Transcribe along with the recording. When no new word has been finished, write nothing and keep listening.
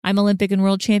I'm Olympic and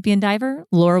world champion diver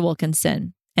Laura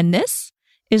Wilkinson, and this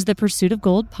is the Pursuit of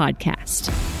Gold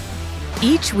podcast.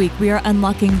 Each week, we are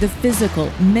unlocking the physical,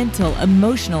 mental,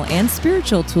 emotional, and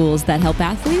spiritual tools that help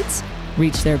athletes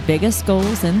reach their biggest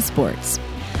goals in sports.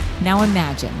 Now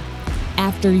imagine,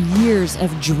 after years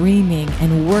of dreaming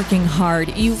and working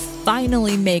hard, you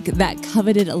finally make that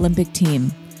coveted Olympic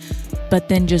team. But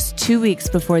then just 2 weeks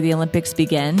before the Olympics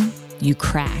begin, you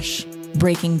crash,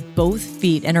 breaking both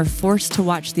feet and are forced to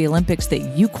watch the Olympics that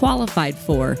you qualified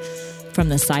for from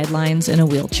the sidelines in a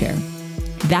wheelchair.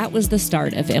 That was the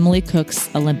start of Emily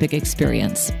Cook's Olympic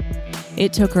experience.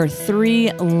 It took her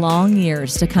 3 long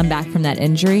years to come back from that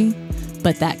injury,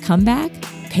 but that comeback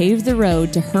paved the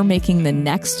road to her making the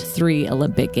next 3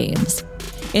 Olympic Games.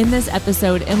 In this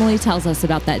episode, Emily tells us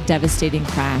about that devastating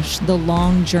crash, the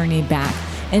long journey back,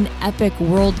 an epic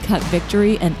World Cup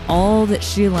victory, and all that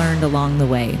she learned along the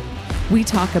way. We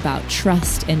talk about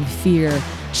trust and fear,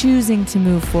 choosing to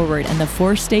move forward, and the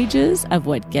 4 stages of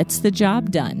what gets the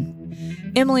job done.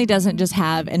 Emily doesn't just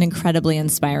have an incredibly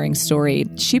inspiring story.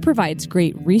 She provides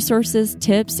great resources,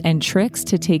 tips, and tricks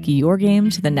to take your game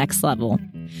to the next level.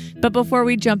 But before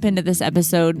we jump into this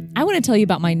episode, I want to tell you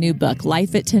about my new book,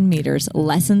 Life at 10 Meters,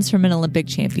 Lessons from an Olympic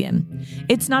Champion.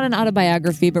 It's not an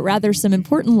autobiography, but rather some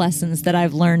important lessons that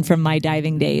I've learned from my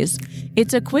diving days.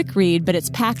 It's a quick read, but it's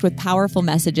packed with powerful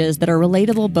messages that are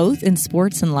relatable both in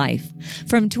sports and life.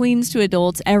 From tweens to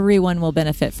adults, everyone will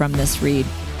benefit from this read.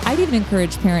 I'd even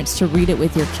encourage parents to read it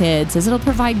with your kids, as it'll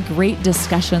provide great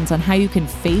discussions on how you can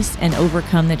face and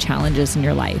overcome the challenges in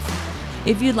your life.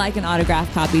 If you'd like an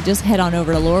autographed copy, just head on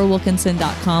over to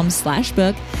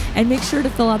laurawilkinson.com/book and make sure to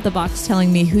fill out the box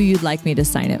telling me who you'd like me to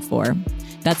sign it for.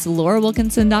 That's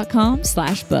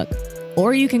laurawilkinson.com/book.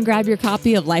 Or you can grab your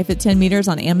copy of Life at 10 Meters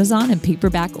on Amazon in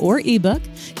paperback or ebook.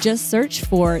 Just search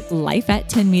for Life at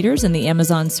 10 Meters in the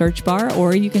Amazon search bar,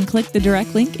 or you can click the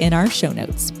direct link in our show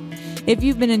notes. If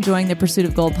you've been enjoying the Pursuit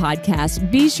of Gold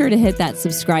podcast, be sure to hit that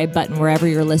subscribe button wherever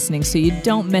you're listening so you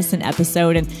don't miss an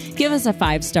episode, and give us a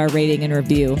 5-star rating and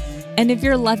review. And if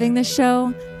you're loving the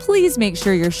show, please make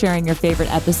sure you're sharing your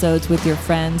favorite episodes with your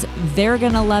friends. They're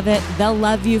going to love it. They'll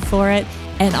love you for it,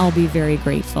 and I'll be very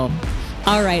grateful.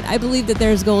 All right, I believe that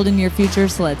there's gold in your future,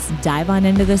 so let's dive on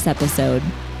into this episode.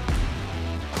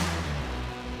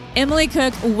 Emily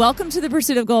Cook, welcome to the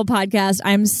Pursuit of Gold podcast.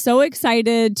 I'm so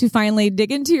excited to finally dig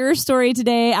into your story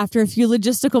today. After a few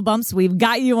logistical bumps, we've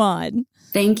got you on.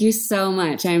 Thank you so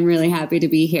much. I'm really happy to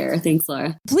be here. Thanks,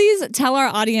 Laura. Please tell our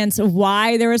audience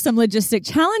why there were some logistic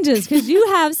challenges, because you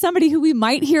have somebody who we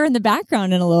might hear in the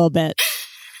background in a little bit.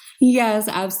 Yes,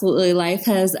 absolutely. Life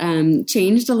has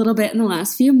changed a little bit in the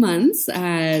last few months.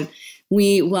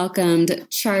 We welcomed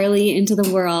Charlie into the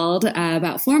world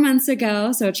about 4 months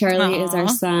ago. So Charlie is our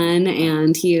son,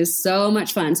 and he is so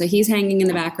much fun. So he's hanging in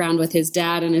the background with his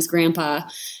dad and his grandpa.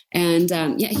 And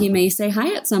he may say hi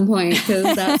at some point,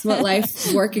 because that's what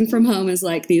life working from home is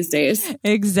like these days.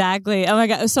 Exactly. Oh my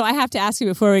God. So I have to ask you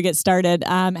before we get started,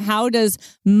 how does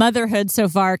motherhood so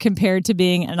far compare to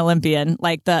being an Olympian?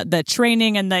 Like the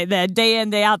training and the day in,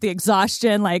 day out, the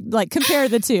exhaustion, like compare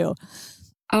the two.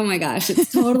 Oh my gosh,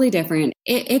 it's totally different.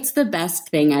 It's the best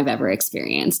thing I've ever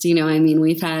experienced. You know, I mean,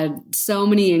 we've had so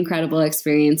many incredible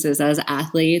experiences as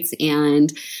athletes,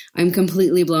 and I'm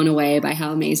completely blown away by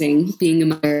how amazing being a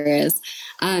mother is.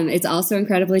 It's also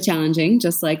incredibly challenging,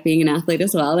 just like being an athlete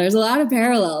as well. There's a lot of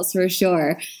parallels for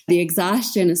sure. The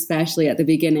exhaustion, especially at the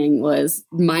beginning, was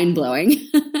mind-blowing.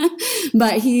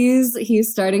 But he's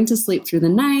starting to sleep through the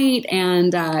night,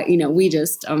 and we're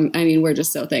just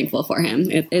so thankful for him.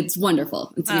 It's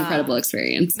wonderful. It's an incredible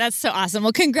experience. That's so awesome.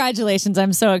 Well, congratulations.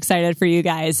 I'm so excited for you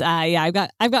guys. I've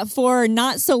got 4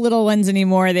 not so little ones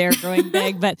anymore. They're growing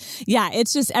big, but yeah,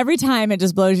 it's just every time it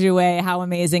just blows you away how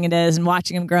amazing it is, and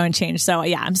watching them grow and change. So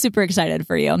yeah, I'm super excited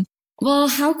for you. Well,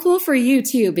 how cool for you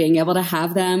too, being able to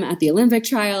have them at the Olympic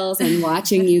trials and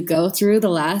watching you go through the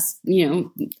last, a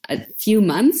few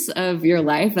months of your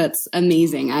life. That's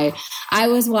amazing. I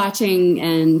was watching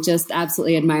and just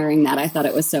absolutely admiring that. I thought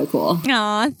it was so cool.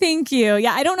 Aw, thank you.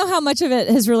 Yeah, I don't know how much of it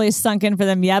has really sunk in for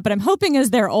them yet, but I'm hoping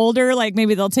as they're older, like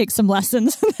maybe they'll take some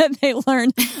lessons that they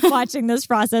learned watching this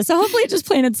process. So hopefully it just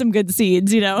planted some good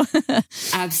seeds,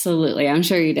 Absolutely. I'm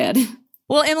sure you did.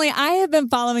 Well, Emily, I have been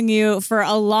following you for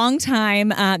a long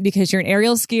time because you're an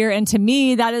aerial skier. And to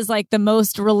me, that is like the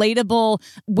most relatable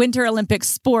Winter Olympic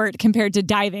sport compared to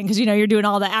diving, because, you're doing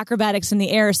all the acrobatics in the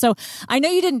air. So I know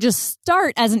you didn't just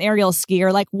start as an aerial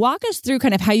skier. Like, walk us through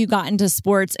kind of how you got into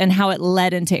sports and how it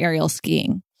led into aerial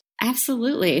skiing.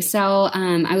 Absolutely. So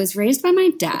I was raised by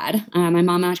my dad. My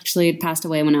mom actually passed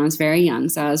away when I was very young.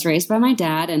 So I was raised by my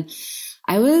dad, and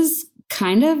I was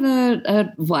kind of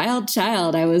a wild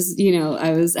child. I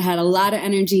had a lot of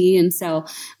energy. And so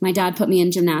my dad put me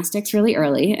in gymnastics really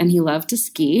early, and he loved to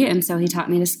ski. And so he taught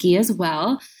me to ski as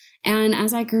well. And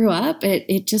as I grew up,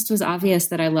 it just was obvious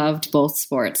that I loved both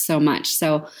sports so much.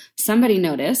 So somebody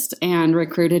noticed and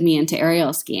recruited me into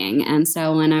aerial skiing. And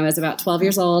so when I was about 12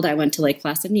 years old, I went to Lake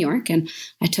Placid, New York, and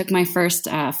I took my first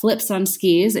flips on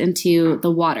skis into the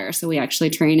water. So we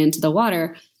actually train into the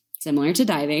water, similar to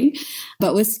diving,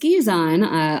 but with skis on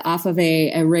off of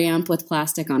a ramp with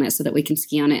plastic on it so that we can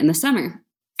ski on it in the summer.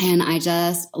 And I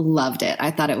just loved it.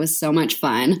 I thought it was so much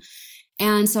fun.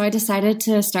 And so I decided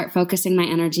to start focusing my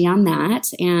energy on that.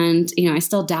 And, I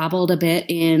still dabbled a bit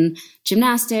in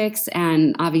gymnastics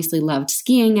and obviously loved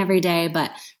skiing every day,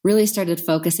 but really started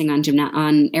focusing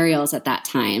on aerials at that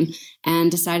time,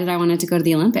 and decided I wanted to go to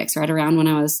the Olympics right around when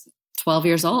I was 12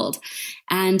 years old.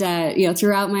 And,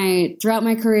 throughout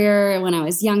my career, when I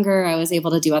was younger, I was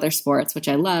able to do other sports, which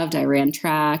I loved. I ran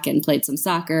track and played some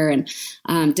soccer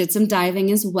and did some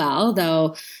diving as well,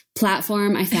 though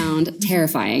platform I found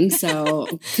terrifying. So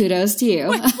kudos to you.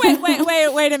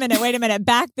 Wait a minute.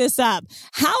 Back this up.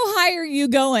 How high are you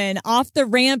going off the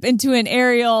ramp into an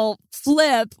aerial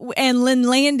flip and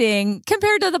landing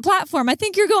compared to the platform? I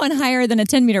think you're going higher than a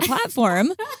 10-meter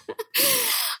platform.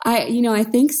 I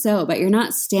think so, but you're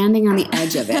not standing on the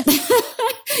edge of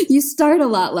it. You start a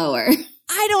lot lower.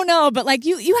 I don't know, but like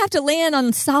you have to land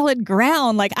on solid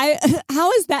ground.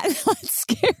 How is that not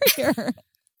scarier?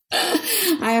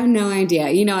 I have no idea.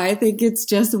 I think it's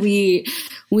just we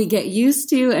get used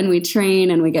to, and we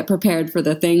train, and we get prepared for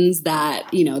the things that,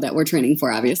 that we're training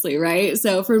for, obviously. Right.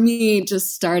 So for me,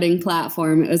 just starting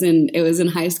platform, it was in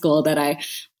high school that I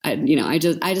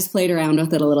just played around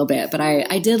with it a little bit, but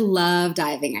I did love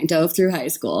diving. I dove through high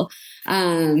school.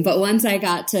 But once I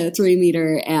got to 3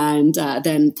 meter and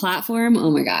then platform,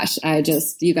 oh my gosh,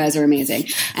 you guys are amazing.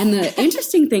 And the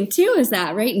interesting thing too is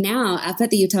that right now up at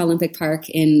the Utah Olympic Park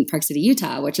in Park City,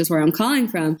 Utah, which is where I'm calling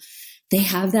from, they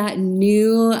have that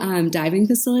new diving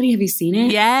facility. Have you seen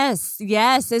it? Yes.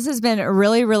 This has been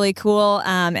really, really cool.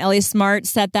 Ellie Smart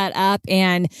set that up,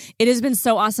 and it has been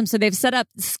so awesome. So they've set up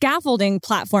scaffolding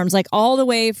platforms, all the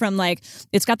way from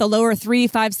it's got the lower 3,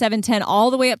 5, 7, 10,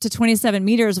 all the way up to 27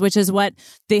 meters, which is what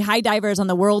the high divers on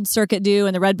the World Circuit do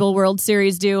and the Red Bull World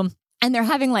Series do. And they're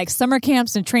having summer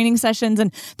camps and training sessions.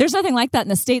 And there's nothing like that in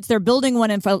the States. They're building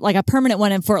one a permanent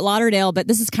one in Fort Lauderdale, but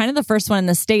this is kind of the first one in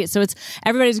the States. So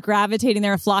everybody's gravitating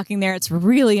there, flocking there. It's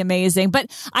really amazing. But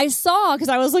I saw, because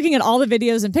I was looking at all the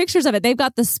videos and pictures of it, they've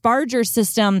got the Sparger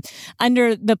system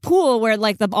under the pool where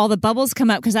all the bubbles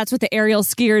come up, because that's what the aerial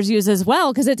skiers use as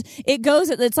well. Because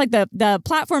it's like the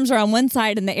platforms are on one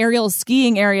side and the aerial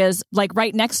skiing area is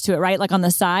right next to it, right? On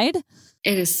the side.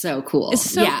 It is so cool.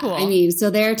 It's so cool. So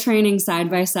they're training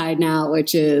side by side now,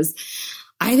 which is,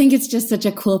 I think it's just such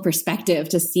a cool perspective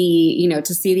to see,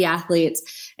 to see the athletes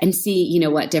and see,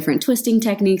 what different twisting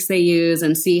techniques they use,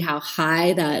 and see how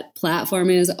high that platform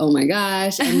is. Oh my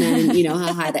gosh. And then,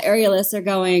 how high the aerialists are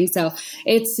going. So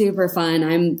it's super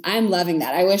fun. I'm loving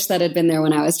that. I wish that had been there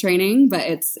when I was training, but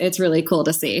it's really cool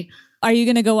to see. Are you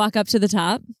going to go walk up to the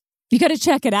top? You got to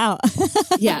check it out.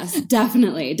 Yes,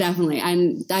 definitely.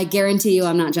 And I guarantee you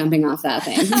I'm not jumping off that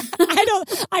thing.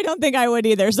 I don't think I would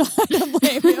either, so I don't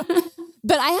blame you.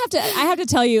 But I have to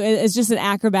tell you, it's just an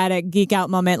acrobatic geek out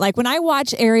moment. When I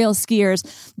watch aerial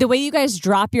skiers, the way you guys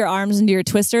drop your arms into your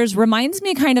twisters reminds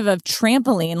me kind of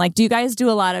trampoline. Do you guys do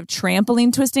a lot of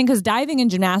trampoline twisting? Because diving and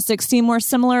gymnastics seem more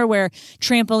similar, where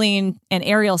trampoline and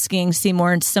aerial skiing seem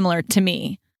more similar to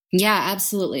me. Yeah,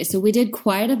 absolutely. So we did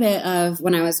quite a bit of,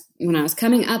 when I was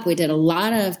coming up, we did a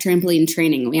lot of trampoline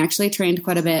training. We actually trained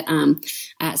quite a bit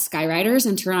at Skyriders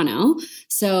in Toronto.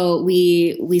 So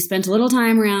we spent a little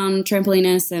time around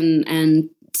trampolinists and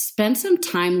spent some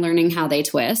time learning how they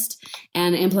twist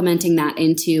and implementing that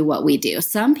into what we do.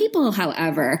 Some people,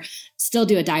 however, still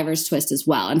do a diver's twist as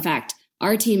well. In fact,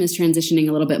 our team is transitioning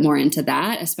a little bit more into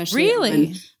that,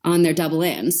 especially on their double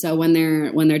in. So when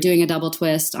they're doing a double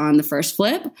twist on the first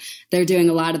flip, they're doing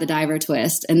a lot of the diver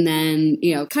twist, and then,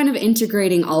 kind of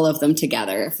integrating all of them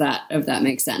together, if that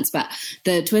makes sense. But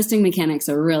the twisting mechanics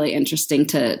are really interesting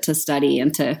to study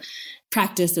and to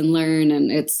practice and learn,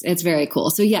 and it's very cool.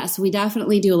 So yes, we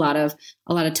definitely do a lot of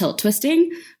tilt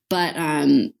twisting, but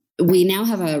we now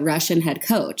have a Russian head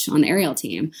coach on the aerial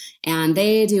team, and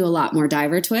they do a lot more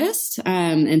diver twist.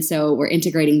 And so we're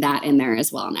integrating that in there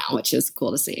as well now, which is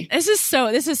cool to see. This is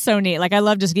so neat. Like, I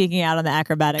love just geeking out on the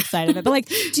acrobatic side of it. But like,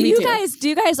 do you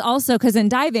guys also, because in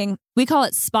diving, we call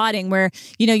it spotting, where,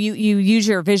 you use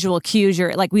your visual cues.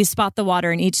 Like, we spot the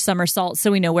water in each somersault,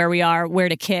 so we know where we are, where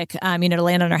to kick, to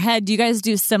land on our head. Do you guys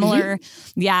do similar?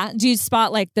 Mm-hmm. Yeah. Do you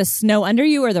spot like the snow under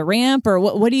you or the ramp, or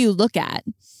what do you look at?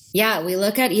 Yeah, we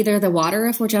look at either the water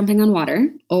if we're jumping on water,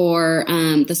 or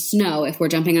the snow if we're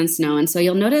jumping on snow. And so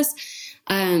you'll notice,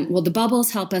 the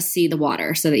bubbles help us see the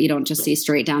water so that you don't just see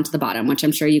straight down to the bottom, which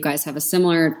I'm sure you guys have a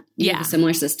similar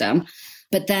system.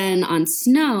 But then on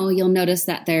snow, you'll notice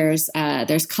that there's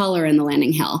color in the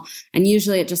landing hill. And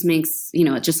usually it just makes,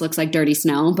 it just looks like dirty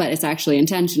snow, but it's actually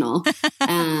intentional.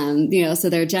 So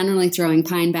they're generally throwing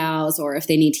pine boughs, or if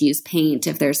they need to use paint,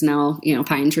 if there's no,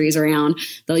 pine trees around,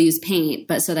 they'll use paint,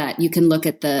 but so that you can look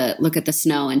at the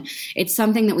snow. And it's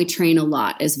something that we train a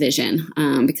lot as vision,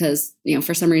 because,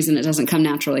 for some reason it doesn't come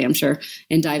naturally. I'm sure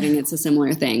in diving, it's a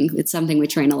similar thing. It's something we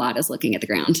train a lot, is looking at the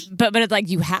ground. But it's like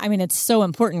it's so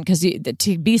important because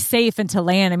to be safe and to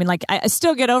land. I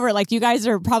still get over it. Like, you guys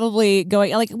are probably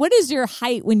going, like, what is your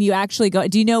height when you actually go?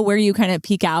 Do you know where you kind of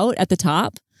peak out at the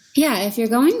top? Yeah, if you're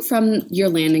going from your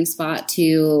landing spot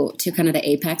to kind of the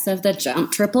apex of the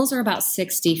jump, triples are about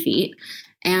 60 feet.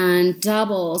 And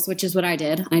doubles, which is what I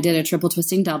did a triple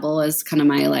twisting double as kind of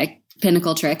my like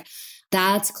pinnacle trick.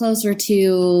 That's closer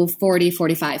to 40,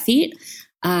 45 feet.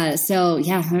 So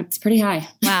yeah, it's pretty high.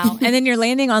 Wow. And then you're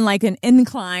landing on like an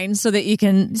incline so that you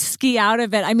can ski out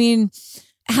of it.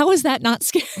 How is that not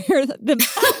scarier than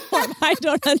platform? I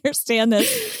don't understand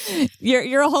this.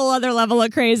 You're a whole other level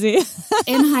of crazy.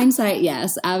 In hindsight,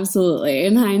 yes, absolutely.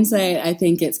 In hindsight, I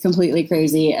think it's completely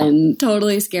crazy and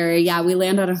totally scary. Yeah, we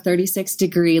land on a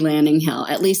 36-degree landing hill,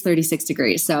 at least 36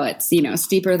 degrees. So it's,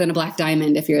 steeper than a black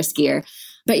diamond if you're a skier.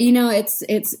 But,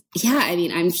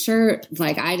 I'm sure,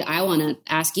 like, I want to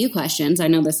ask you questions. I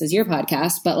know this is your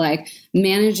podcast, but like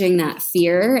managing that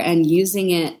fear and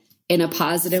using it in a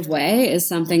positive way is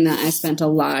something that I spent a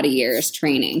lot of years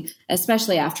training,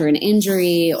 especially after an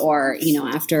injury or,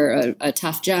 after a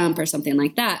tough jump or something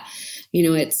like that.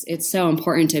 It's so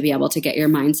important to be able to get your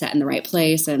mindset in the right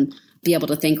place and be able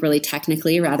to think really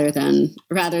technically rather than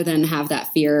have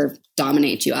that fear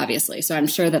dominate you, obviously. So I'm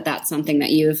sure that that's something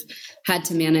that you've had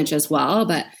to manage as well.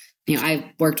 But,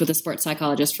 I worked with a sports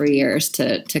psychologist for years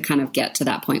to kind of get to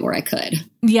that point where I could.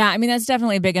 Yeah. That's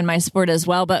definitely big in my sport as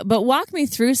well. But walk me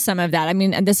through some of that.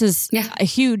 And this is a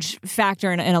huge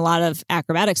factor in a lot of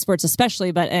acrobatic sports,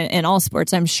 especially, but in all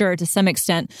sports, I'm sure, to some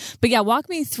extent. But yeah, walk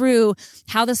me through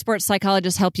how the sports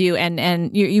psychologists help you.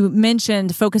 And you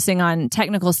mentioned focusing on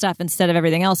technical stuff instead of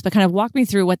everything else, but kind of walk me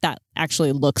through what that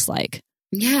actually looks like.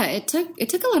 Yeah, it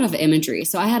took a lot of imagery.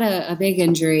 So I had a big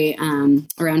injury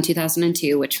around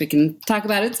 2002, which we can talk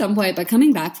about at some point. But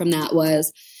coming back from that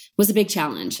was a big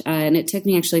challenge. And it took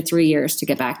me actually 3 years to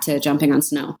get back to jumping on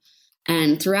snow.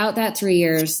 And throughout that 3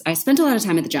 years, I spent a lot of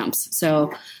time at the jumps.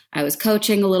 So I was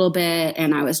coaching a little bit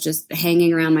and I was just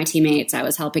hanging around my teammates. I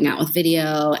was helping out with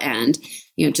video and,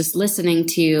 just listening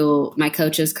to my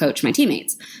coaches coach my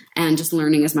teammates and just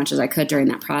learning as much as I could during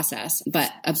that process.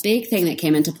 But a big thing that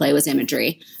came into play was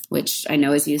imagery, which I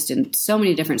know is used in so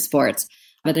many different sports.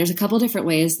 But there's a couple different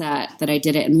ways that I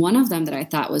did it. And one of them that I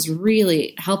thought was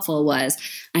really helpful was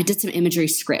I did some imagery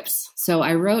scripts. So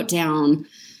I wrote down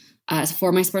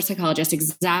for my sports psychologist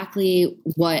exactly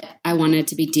what I wanted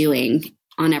to be doing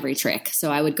on every trick. So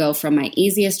I would go from my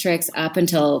easiest tricks up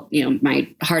until,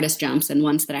 my hardest jumps and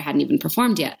ones that I hadn't even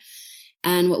performed yet.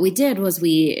 And what we did was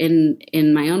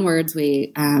in my own words,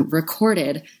 we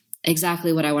recorded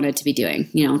exactly what I wanted to be doing,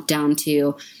 down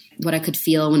to what I could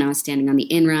feel when I was standing on the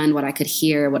in run, what I could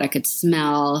hear, what I could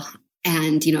smell.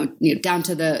 And, down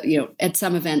to at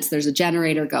some events, there's a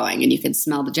generator going and you can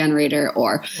smell the generator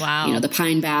or, wow. The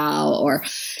pine bough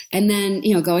and then,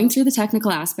 going through the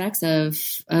technical aspects of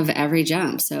every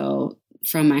jump. So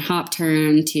from my hop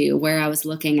turn to where I was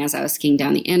looking as I was skiing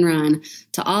down the in run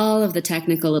to all of the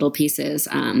technical little pieces,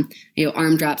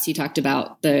 arm drops, you talked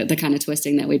about the kind of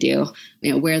twisting that we do,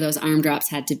 where those arm drops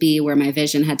had to be, where my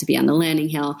vision had to be on the landing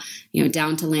hill,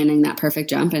 down to landing that perfect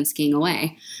jump and skiing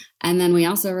away. And then we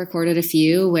also recorded a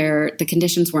few where the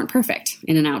conditions weren't perfect.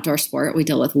 In an outdoor sport, we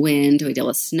deal with wind, we deal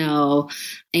with snow,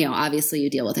 obviously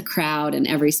you deal with a crowd in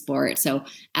every sport. So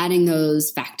adding those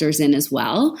factors in as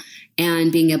well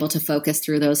and being able to focus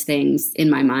through those things in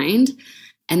my mind.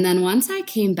 And then once I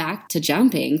came back to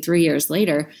jumping 3 years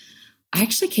later, I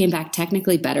actually came back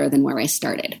technically better than where I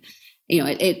started.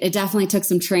 it definitely took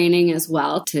some training as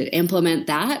well to implement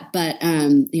that. But,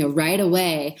 right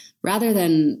away, rather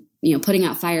than, putting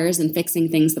out fires and fixing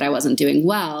things that I wasn't doing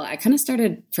well, I kind of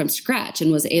started from scratch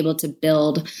and was able to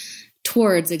build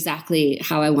towards exactly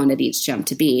how I wanted each jump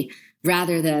to be,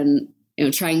 rather than,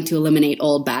 trying to eliminate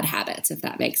old bad habits, if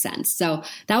that makes sense. So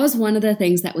that was one of the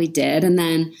things that we did. And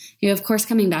then, of course,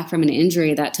 coming back from an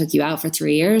injury that took you out for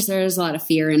 3 years, there's a lot of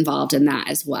fear involved in that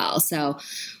as well. So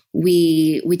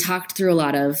we talked through a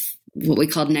lot of what we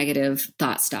called negative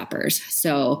thought stoppers.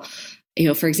 So,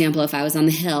 for example, if I was on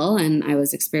the hill and I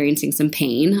was experiencing some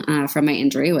pain from my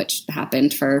injury, which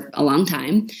happened for a long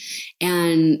time,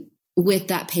 and with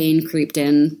that pain creeped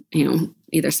in,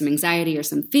 either some anxiety or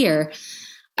some fear,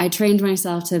 I trained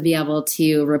myself to be able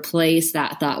to replace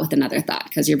that thought with another thought,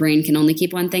 because your brain can only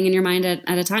keep one thing in your mind at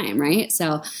a time, right?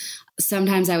 So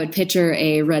sometimes I would picture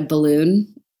a red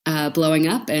balloon blowing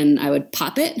up and I would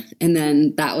pop it, and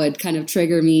then that would kind of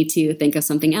trigger me to think of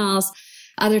something else.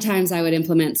 Other times I would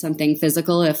implement something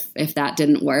physical if that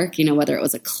didn't work, whether it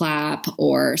was a clap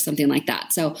or something like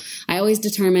that. So I always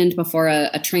determined before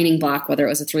a training block, whether it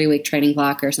was a 3-week training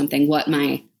block or something, what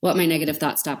my negative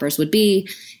thought stoppers would be,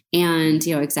 and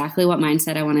exactly what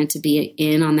mindset I wanted to be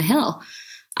in on the hill.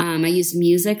 I used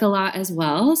music a lot as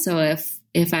well. So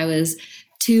if I was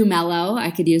too mellow,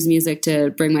 I could use music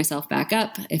to bring myself back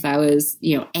up. If I was,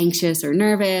 anxious or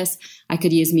nervous, I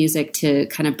could use music to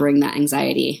kind of bring that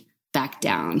anxiety back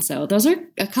down. So those are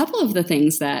a couple of the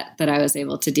things that I was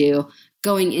able to do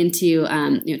going into,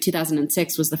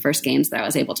 2006 was the first games that I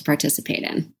was able to participate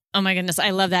in. Oh my goodness.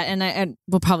 I love that. And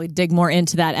we'll probably dig more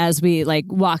into that as we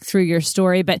walk through your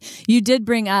story, but you did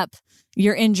bring up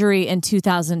your injury in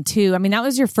 2002. I mean, that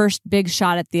was your first big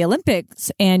shot at the Olympics,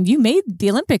 and you made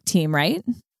the Olympic team, right?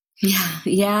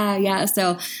 Yeah.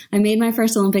 So I made my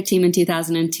first Olympic team in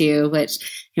 2002,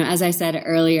 which, as I said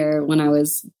earlier, when I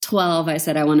was 12, I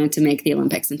said I wanted to make the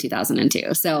Olympics in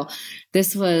 2002. So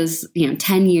this was,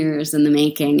 10 years in the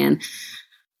making. And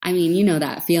I mean,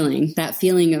 that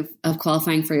feeling of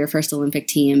qualifying for your first Olympic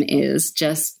team is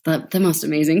just the most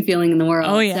amazing feeling in the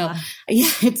world. Oh, yeah. So yeah,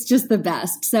 it's just the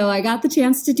best. So I got the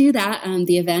chance to do that.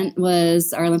 The event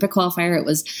was our Olympic qualifier. It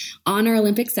was on our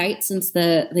Olympic site, since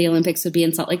the Olympics would be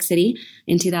in Salt Lake City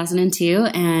in 2002.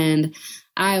 And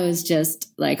I was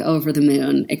just over the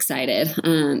moon excited,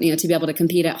 to be able to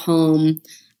compete at home.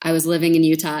 I was living in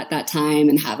Utah at that time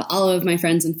and have all of my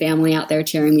friends and family out there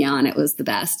cheering me on. It was the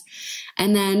best.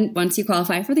 And then once you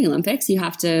qualify for the Olympics, you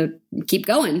have to keep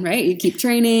going, right? You keep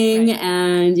training, right,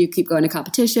 and you keep going to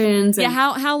competitions. Yeah.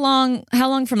 How long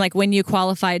from when you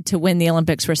qualified to when the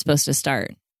Olympics were supposed to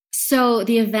start? So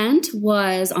the event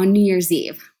was on New Year's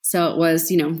Eve. So it was,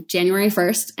 January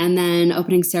 1st. And then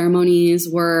opening ceremonies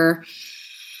were,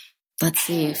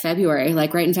 February,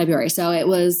 right in February. So it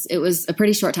was a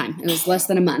pretty short time. It was less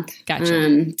than a month.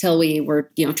 Gotcha. Till we were,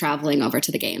 traveling over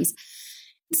to the games.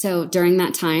 So during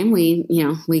that time, we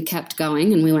kept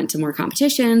going and we went to more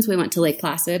competitions. We went to Lake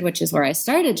Placid, which is where I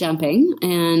started jumping.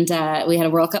 And we had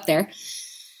a World Cup there.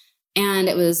 And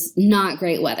it was not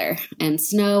great weather and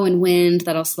snow and wind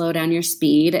that'll slow down your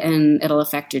speed and it'll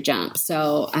affect your jump.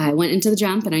 So I went into the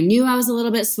jump and I knew I was a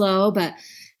little bit slow, but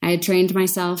I had trained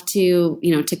myself to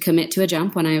commit to a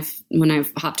jump when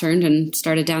I've hop turned and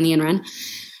started down the in run.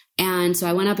 And so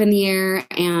I went up in the air,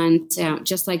 and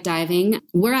just like diving,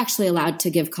 we're actually allowed to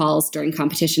give calls during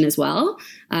competition as well.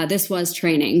 This was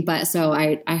training, but so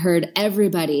I heard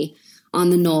everybody on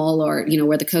the knoll, or,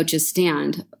 where the coaches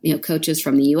stand, coaches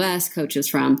from the US, coaches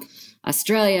from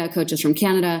Australia, coaches from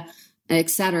Canada,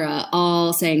 etc.,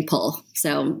 all saying pull.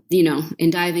 So, in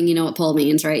diving, what pull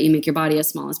means, right? You make your body as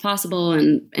small as possible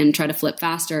and try to flip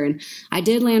faster. And I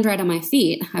did land right on my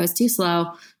feet. I was too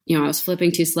slow. I was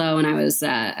flipping too slow, and I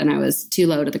was too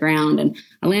low to the ground, and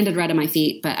I landed right on my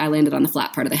feet, but I landed on the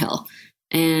flat part of the hill.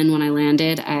 And when I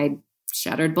landed, I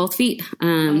shattered both feet.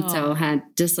 So had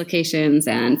dislocations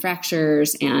and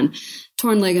fractures and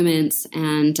torn ligaments.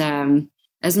 And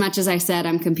as much as I said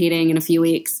I'm competing in a few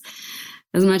weeks,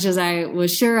 as much as I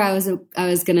was sure I was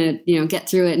going to, get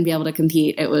through it and be able to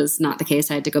compete, it was not the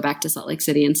case. I had to go back to Salt Lake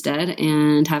City instead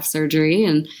and have surgery.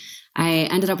 And I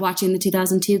ended up watching the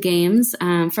 2002 games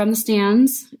from the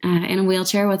stands in a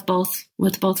wheelchair with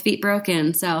both feet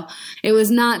broken. So it was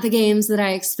not the games that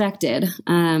I expected,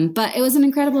 but it was an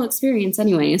incredible experience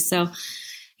anyway. So,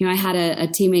 I had a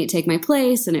teammate take my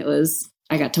place, and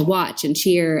I got to watch and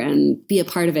cheer and be a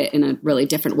part of it in a really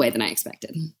different way than I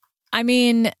expected. I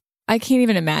mean, I can't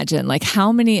even imagine,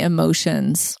 how many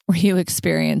emotions were you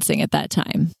experiencing at that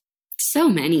time? So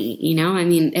many,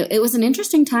 it was an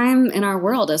interesting time in our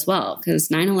world as well, because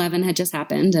 9/11 had just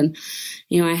happened. And,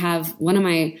 I have one of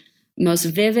my most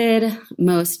vivid,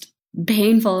 most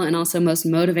painful, and also most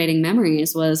motivating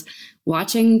memories was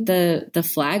watching the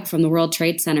flag from the World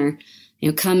Trade Center,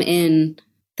 come in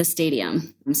the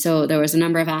stadium. And so there was a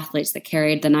number of athletes that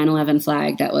carried the 9/11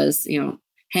 flag that was,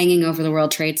 hanging over the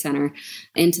World Trade Center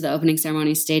into the opening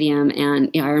ceremony stadium. And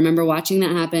I remember watching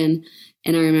that happen.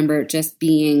 And I remember just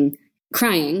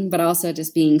crying, but also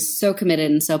just being so committed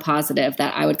and so positive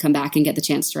that I would come back and get the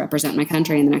chance to represent my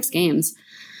country in the next games.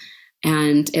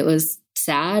 And it was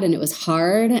sad and it was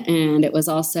hard. And it was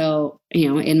also,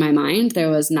 in my mind, there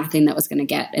was nothing that was going to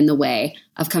get in the way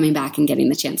of coming back and getting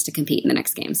the chance to compete in the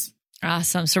next games.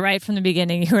 Awesome. So right from the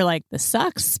beginning, you were like, this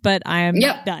sucks, but I am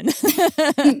done.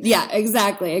 Yeah,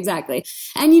 exactly.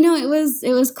 And,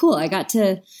 it was cool. I got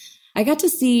to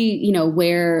see,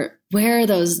 where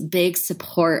those big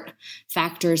support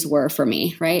factors were for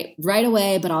me, right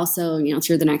away, but also,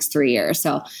 through the next 3 years.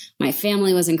 So my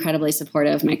family was incredibly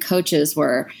supportive. My coaches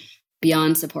were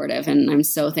beyond supportive, and I'm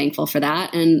so thankful for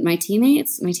that. And my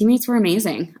teammates were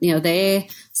amazing. They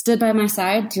stood by my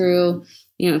side through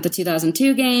the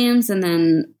 2002 games, and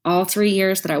then all 3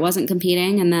 years that I wasn't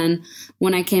competing. And then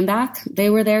when I came back,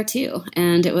 they were there too.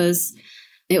 And it was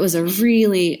a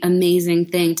really amazing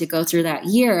thing to go through that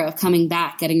year of coming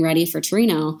back, getting ready for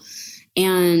Torino,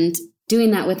 and doing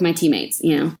that with my teammates.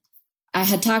 I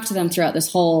had talked to them throughout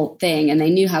this whole thing, and they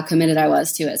knew how committed I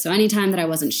was to it. So anytime that I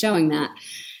wasn't showing that,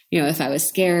 if I was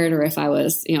scared or if I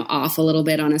was, off a little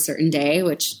bit on a certain day,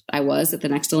 which I was at the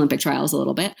next Olympic trials a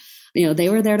little bit, they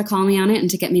were there to call me on it and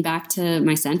to get me back to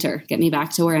my center, get me back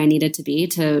to where I needed to be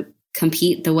to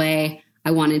compete the way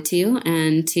I wanted to,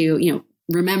 and to,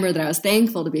 remember that I was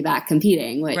thankful to be back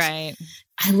competing, which I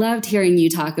loved hearing you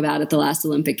talk about at the last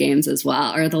Olympic games as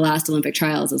well, or the last Olympic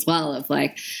trials as well, of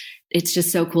like, it's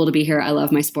just so cool to be here. I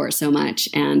love my sport so much,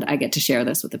 and I get to share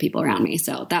this with the people around me.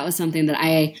 So that was something that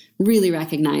I really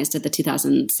recognized at the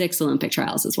 2006 Olympic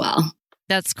trials as well.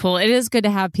 That's cool. It is good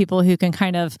to have people who can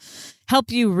kind of help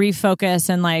you refocus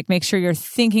and like make sure you're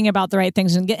thinking about the right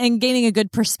things and gaining a good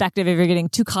perspective. If you're getting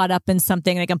too caught up in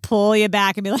something, they can pull you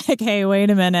back and be like, hey, wait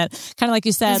a minute. Kind of like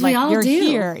you said, like you're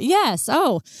here. Yes.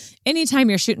 Oh, anytime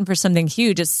you're shooting for something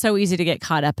huge, it's so easy to get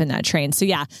caught up in that train. So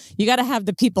yeah, you got to have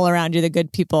the people around you, the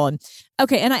good people.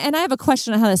 Okay. And I have a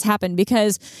question on how this happened,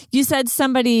 because you said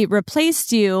somebody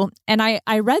replaced you, and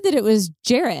I read that it was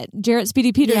Jarrett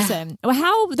Speedy Peterson. Yeah.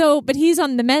 How though, but he's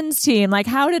on the men's team. Like,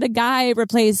 how did a guy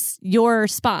replace your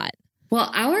spot?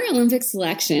 Well, our Olympic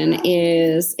selection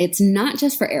it's not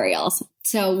just for aerials.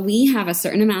 So we have a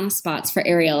certain amount of spots for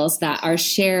aerials that are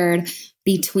shared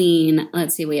between,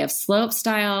 let's see, we have slope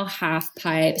style, half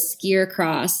pipe, skier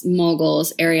cross,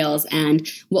 moguls, aerials, and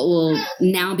what will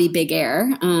now be big air,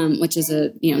 which is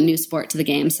a new sport to the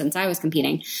game since I was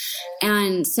competing.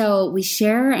 And so we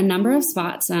share a number of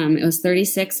spots. It was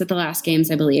 36 at the last games,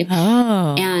 I believe.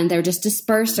 Oh. And they're just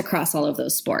dispersed across all of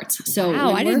those sports. So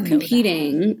when we're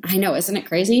competing, I know, isn't it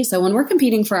crazy? So when we're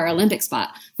competing for our Olympic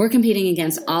spot, we're competing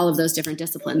against all of those different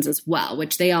disciplines as well,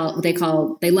 which they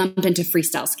lump into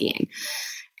freestyle skiing.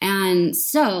 And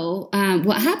so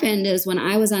what happened is when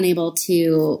I was unable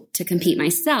to compete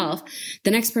myself, the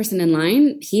next person in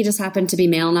line, he just happened to be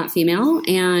male, not female,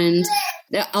 and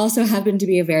also happened to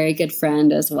be a very good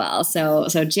friend as well. So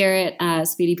Jarrett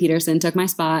Speedy Peterson took my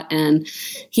spot, and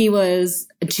he was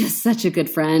just such a good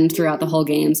friend throughout the whole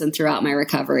games and throughout my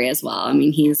recovery as well. I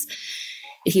mean,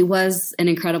 he was an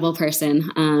incredible person.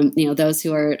 Those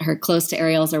who are close to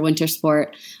aerials or winter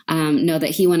sport know that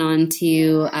he went on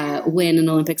to win an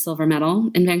Olympic silver medal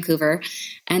in Vancouver.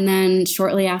 And then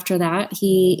shortly after that,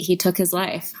 he took his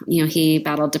life. He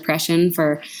battled depression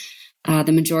for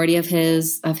the majority of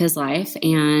his life.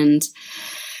 And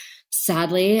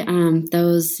sadly,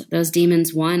 those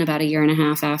demons won about a year and a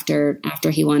half after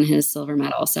he won his silver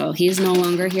medal. So he's no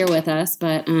longer here with us,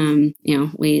 but,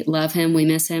 we love him. We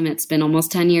miss him. It's been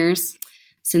almost 10 years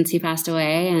since he passed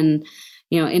away. And,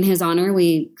 in his honor,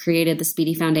 we created the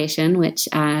Speedy Foundation, which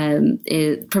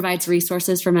it provides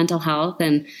resources for mental health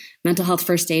and mental health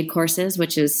first aid courses,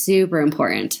 which is super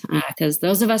important because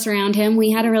those of us around him,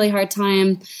 we had a really hard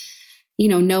time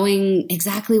knowing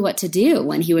exactly what to do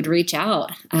when he would reach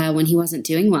out when he wasn't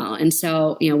doing well. And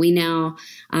so, we now,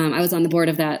 I was on the board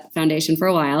of that foundation for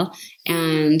a while,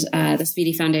 and the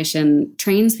Speedy Foundation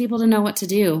trains people to know what to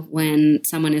do when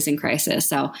someone is in crisis.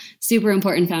 So super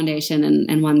important foundation,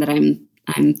 and one that I'm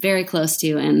I'm very close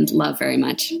to and love very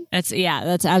much. That's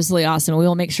absolutely awesome. We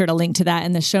will make sure to link to that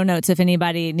in the show notes if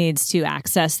anybody needs to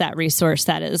access that resource.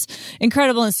 That is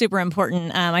incredible and super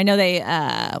important. I know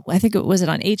I think it was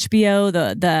on HBO,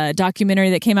 the documentary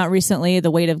that came out recently,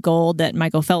 The Weight of Gold, that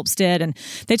Michael Phelps did. And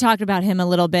they talked about him a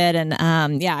little bit. And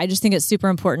I just think it's super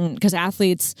important because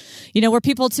athletes, we're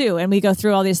people too, and we go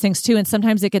through all these things too. And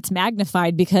sometimes it gets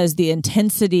magnified because the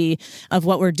intensity of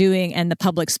what we're doing and the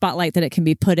public spotlight that it can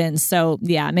be put in. So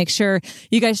make sure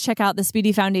you guys check out the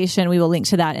Speedy Foundation. We will link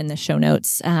to that in the show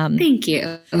notes. Thank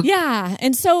you. Yeah.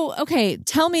 And so, okay,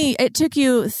 tell me, it took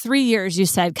you 3 years, you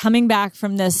said, coming back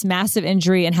from this massive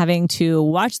injury and having to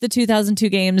watch the 2002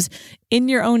 games in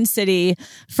your own city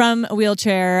from a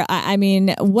wheelchair. I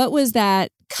mean, what was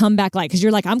that comeback like? Because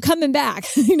you're like, I'm coming back,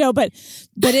 but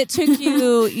it took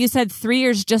you said 3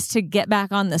 years just to get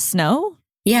back on the snow?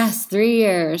 Yes, 3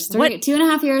 years.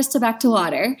 2.5 years to back to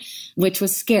water, which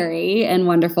was scary and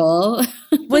wonderful.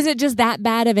 Was it just that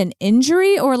bad of an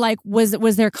injury, or like was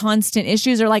there constant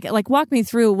issues, or like walk me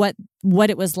through what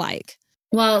it was like?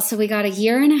 Well, so we got 1.5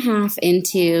 years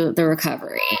into the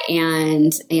recovery,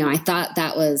 and I thought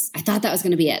that was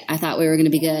going to be it. I thought we were going to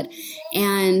be good,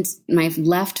 and my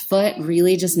left foot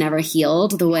really just never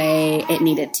healed the way it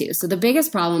needed to. So the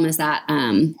biggest problem is that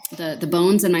the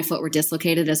bones in my foot were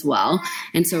dislocated as well,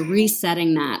 and so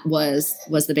resetting that was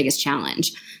the biggest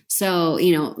challenge. So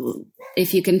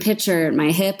if you can picture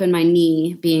my hip and my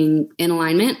knee being in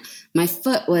alignment, my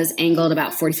foot was angled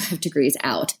about 45 degrees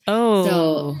out.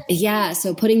 Oh.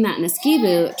 So putting that in a ski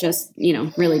boot just,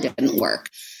 really didn't work.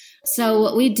 So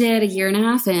what we did 1.5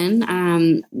 years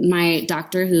in, my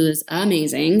doctor, who's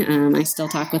amazing, I still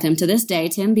talk with him to this day,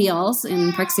 Tim Beals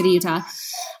in Park City, Utah,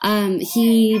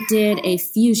 he did a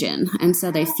fusion. And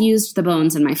so they fused the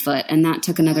bones in my foot, and that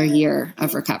took another year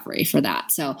of recovery for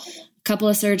that. So a couple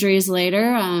of surgeries later,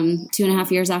 2.5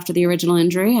 years after the original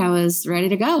injury, I was ready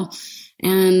to go.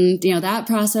 And, that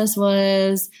process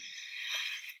was,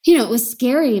 it was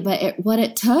scary, but what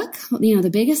it took, the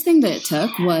biggest thing that it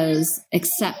took was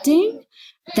accepting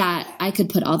that I could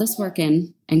put all this work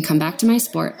in and come back to my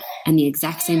sport and the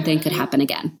exact same thing could happen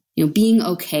again. Being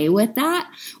okay with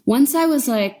that. Once I was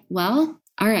like, well,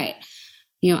 all right,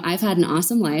 I've had an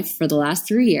awesome life for the last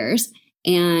 3 years,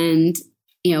 and,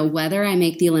 whether I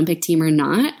make the Olympic team or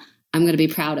not, I'm going to be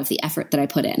proud of the effort that I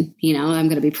put in. I'm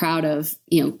going to be proud of,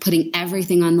 putting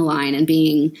everything on the line and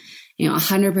being,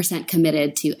 100%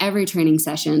 committed to every training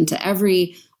session, to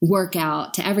every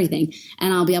workout, to everything.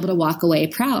 And I'll be able to walk away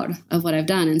proud of what I've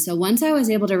done. And so once I was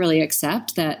able to really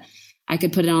accept that I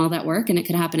could put in all that work and it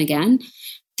could happen again,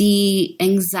 the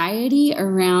anxiety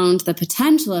around the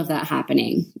potential of that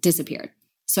happening disappeared.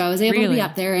 So I was able to be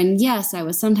up there, and yes, I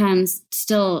was sometimes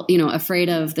still, afraid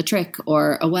of the trick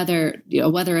or a weather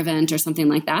event or something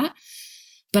like that.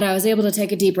 But I was able to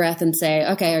take a deep breath and say,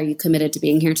 okay, are you committed to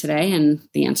being here today? And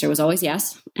the answer was always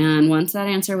yes. And once that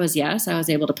answer was yes, I was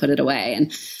able to put it away.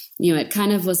 And, it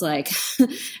kind of was like,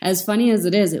 as funny as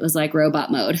it is, it was like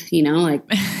robot mode, I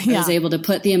was able to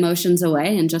put the emotions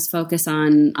away and just focus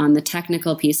on the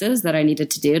technical pieces that I needed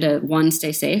to do to, one,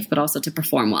 stay safe, but also to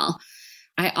perform well.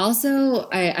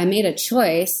 I made a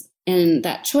choice, and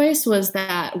that choice was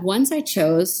that once I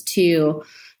chose to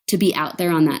be out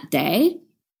there on that day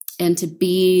and to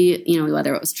be,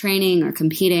 whether it was training or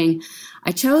competing,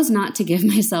 I chose not to give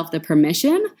myself the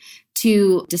permission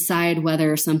to decide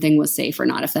whether something was safe or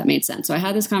not, if that made sense. So I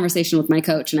had this conversation with my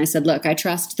coach, and I said, look, I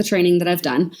trust the training that I've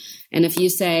done. And if you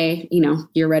say,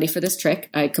 you're ready for this trick,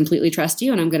 I completely trust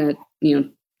you, and I'm going to,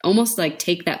 almost like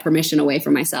take that permission away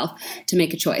from myself to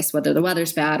make a choice, whether the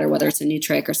weather's bad or whether it's a new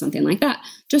trick or something like that,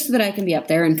 just so that I can be up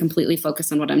there and completely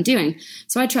focus on what I'm doing.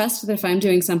 So I trust that if I'm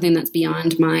doing something that's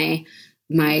beyond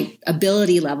my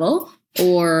ability level,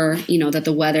 or, that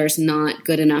the weather's not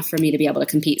good enough for me to be able to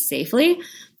compete safely,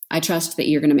 I trust that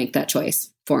you're going to make that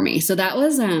choice for me. So that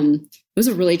was, it was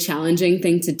a really challenging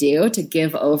thing to do, to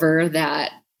give over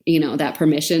that, that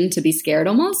permission to be scared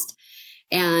almost.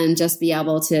 And just be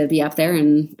able to be up there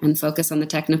and focus on the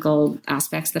technical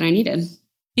aspects that I needed.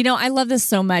 I love this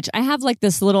so much. I have like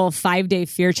this little 5-day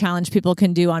fear challenge people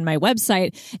can do on my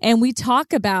website. And we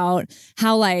talk about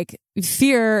how like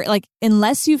fear, like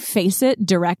unless you face it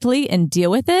directly and deal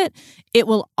with it, it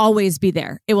will always be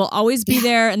there. It will always be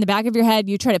there in the back of your head.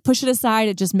 You try to push it aside.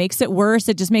 It just makes it worse.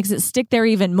 It just makes it stick there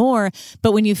even more.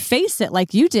 But when you face it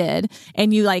like you did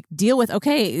and you like deal with,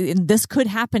 okay, this could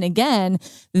happen again,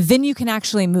 then you can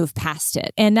actually move past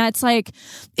it. And that's like,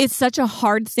 it's such a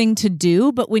hard thing to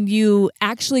do. But when you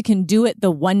actually can do it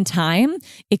the one time,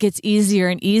 it gets easier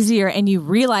and easier. And you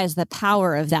realize the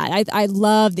power of that. I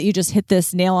love that you just hit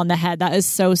this nail on the head. That is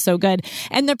so, so good.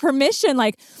 And the permission,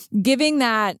 like giving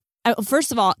that,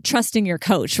 first of all, trusting your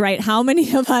coach, right? How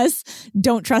many of us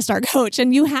don't trust our coach?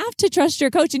 And you have to trust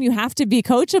your coach and you have to be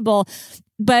coachable.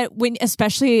 But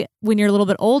especially when you're a little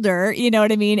bit older, you know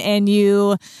what I mean? And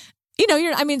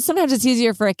sometimes it's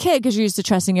easier for a kid because you're used to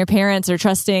trusting your parents or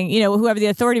trusting, whoever the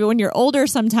authority. But when you're older,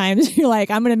 sometimes you're like,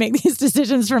 I'm going to make these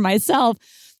decisions for myself.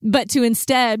 But to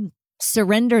instead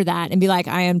surrender that and be like,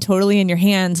 I am totally in your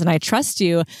hands and I trust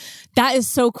you. That is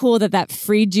so cool that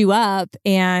freed you up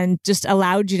and just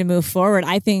allowed you to move forward.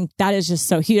 I think that is just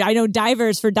so huge. I know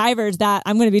divers that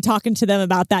I'm going to be talking to them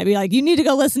about that. Be like, you need to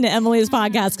go listen to Emily's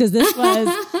podcast because this was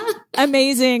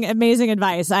amazing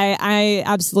advice. I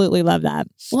absolutely love that.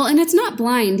 Well, and it's not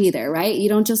blind either, right? You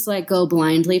don't just like go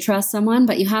blindly trust someone,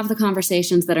 but you have the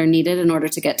conversations that are needed in order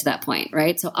to get to that point,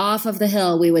 right? So off of the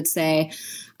hill, we would say,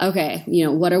 okay,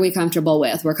 what are we comfortable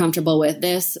with? We're comfortable with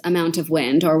this amount of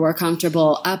wind, or we're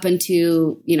comfortable up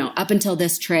until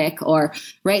this trick, or,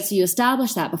 right? So you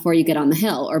establish that before you get on the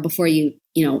hill or before you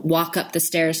walk up the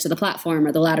stairs to the platform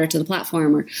or the ladder to the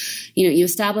platform, or, you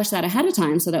establish that ahead of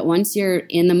time so that once you're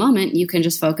in the moment, you can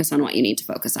just focus on what you need to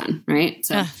focus on. Right.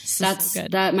 So that's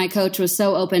good. That my coach was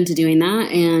so open to doing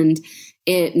that, and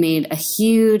it made a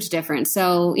huge difference.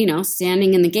 So,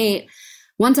 standing in the gate,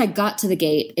 once I got to the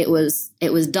gate, it was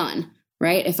done,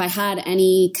 right? If I had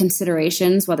any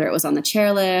considerations, whether it was on the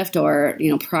chairlift or,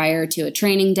 prior to a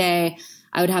training day,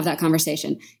 I would have that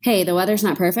conversation. Hey, the weather's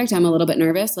not perfect. I'm a little bit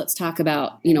nervous. Let's talk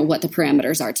about, what the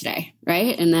parameters are today,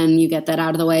 right? And then you get that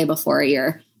out of the way before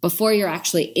you're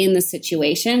actually in the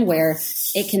situation where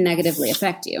it can negatively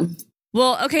affect you.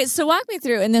 Well, okay. So walk me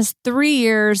through in this 3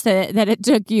 years that it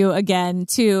took you again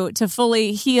to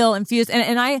fully heal and fuse.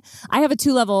 And I have a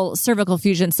 2-level cervical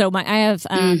fusion. So I have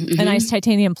a nice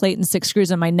titanium plate and 6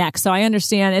 screws in my neck. So I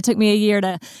understand it took me a year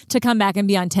to come back and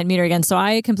be on 10 meter again. So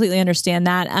I completely understand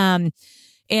that.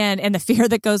 And the fear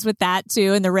that goes with that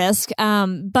too, and the risk.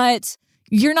 But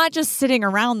you're not just sitting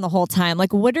around the whole time.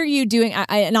 Like, what are you doing?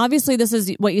 And obviously this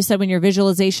is what you said when your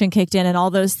visualization kicked in and all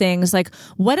those things. Like,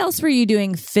 what else were you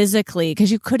doing physically? Because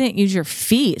you couldn't use your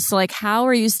feet. So like, how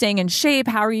are you staying in shape?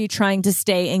 How are you trying to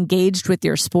stay engaged with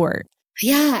your sport?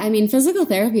 Yeah. I mean, physical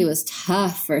therapy was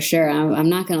tough for sure. I'm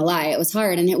not going to lie. It was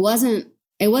hard. And it wasn't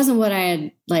what I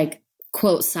had like,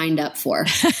 quote, signed up for.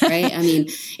 Right. I mean,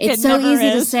 it's so easy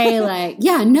to say like,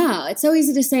 it's so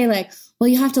easy to say like, well,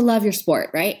 you have to love your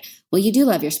sport, right? Well, you do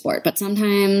love your sport, but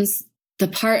sometimes the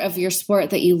part of your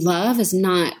sport that you love is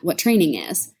not what training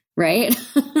is, right?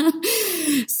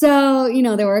 So,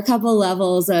 there were a couple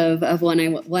levels of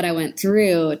what I went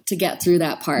through to get through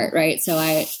that part, right? So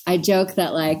I joke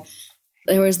that like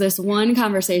there was this one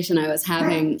conversation I was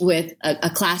having with a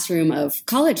classroom of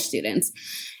college students,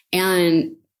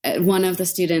 and one of the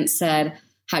students said,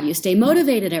 how do you stay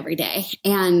motivated every day?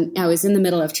 And I was in the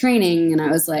middle of training and I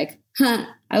was like,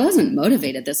 I wasn't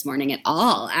motivated this morning at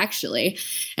all, actually.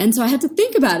 And so I had to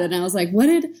think about it. And I was like,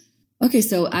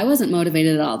 so I wasn't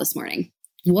motivated at all this morning.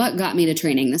 What got me to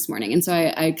training this morning? And so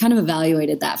I kind of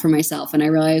evaluated that for myself. And I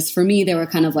realized for me, there were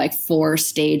kind of like 4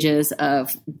 stages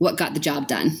of what got the job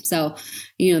done. So,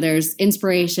 there's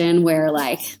inspiration where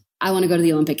like, I want to go to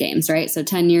the Olympic Games, right? So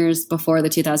 10 years before the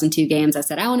 2002 Games, I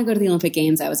said, I want to go to the Olympic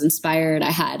Games. I was inspired.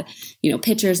 I had,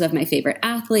 pictures of my favorite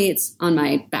athletes on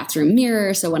my bathroom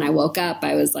mirror. So when I woke up,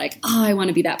 I was like, oh, I want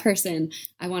to be that person.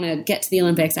 I want to get to the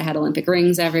Olympics. I had Olympic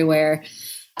rings everywhere.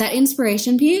 That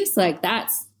inspiration piece, like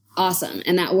that's awesome.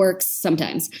 And that works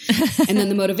sometimes. And then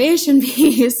the motivation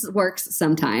piece works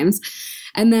sometimes.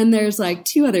 And then there's like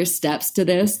 2 other steps to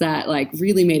this that like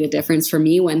really made a difference for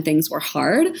me when things were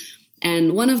hard.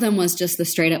 And one of them was just the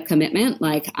straight up commitment,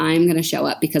 like I'm going to show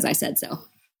up because I said so.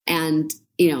 And,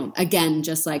 again,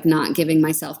 just like not giving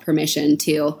myself permission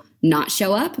to not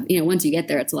show up. Once you get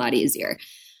there, it's a lot easier.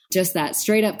 Just that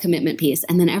straight up commitment piece.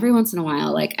 And then every once in a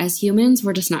while, like as humans,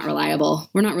 we're just not reliable.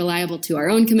 We're not reliable to our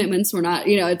own commitments. We're not,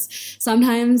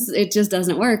 sometimes it just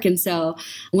doesn't work. And so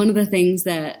one of the things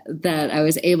that I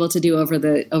was able to do over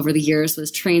the years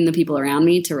was train the people around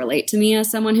me to relate to me as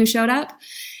someone who showed up.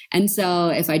 And so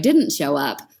if I didn't show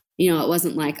up, it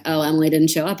wasn't like, oh, Emily didn't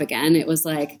show up again. It was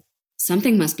like,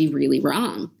 something must be really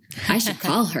wrong. I should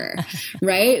call her.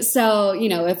 Right. So,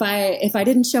 if I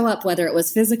didn't show up, whether it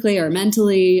was physically or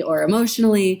mentally or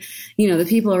emotionally, the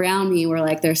people around me were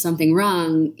like, there's something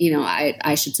wrong.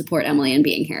 I should support Emily in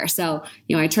being here. So,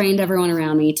 I trained everyone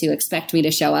around me to expect me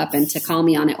to show up and to call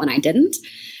me on it when I didn't.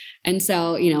 And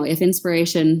so, if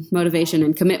inspiration, motivation,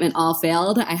 and commitment all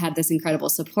failed, I had this incredible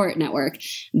support network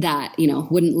that,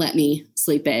 wouldn't let me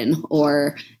sleep in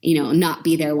or, not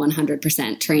be there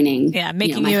 100% training. Yeah.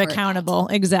 Making you accountable.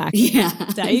 Exactly. Yeah.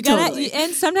 So you gotta, totally.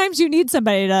 And sometimes you need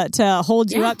somebody to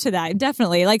hold you up to that.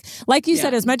 Definitely. Like you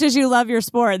said, as much as you love your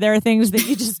sport, there are things that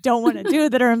you just don't want to do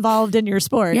that are involved in your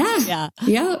sport. Yeah.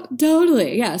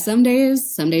 Totally. Yeah. Some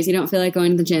days you don't feel like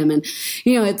going to the gym, and,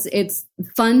 it's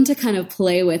fun to kind of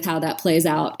play with how that plays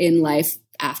out in life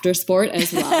after sport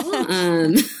as well.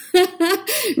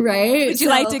 Right? Would you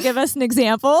like to give us an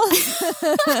example?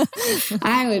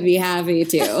 I would be happy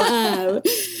to.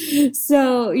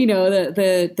 So,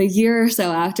 the year or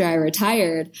so after I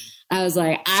retired, I was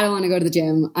like, I don't want to go to the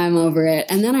gym. I'm over it.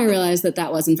 And then I realized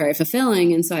that wasn't very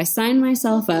fulfilling. And so I signed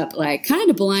myself up like kind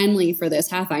of blindly for this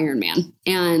half Ironman.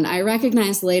 And I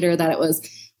recognized later that it was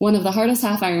one of the hardest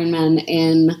half Ironmen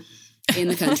in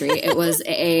the country. It was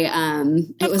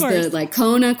the like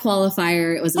Kona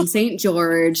qualifier. It was in St.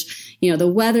 George. The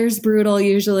weather's brutal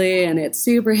usually, and it's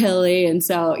super hilly. And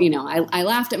so, I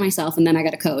laughed at myself, and then I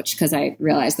got a coach because I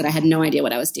realized that I had no idea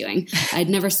what I was doing. I'd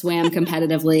never swam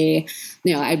competitively.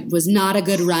 I was not a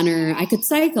good runner. I could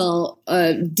cycle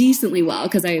decently well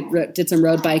because I did some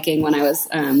road biking when I was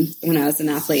an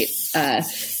athlete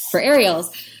for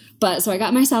aerials. But so I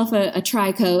got myself a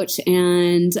tri coach,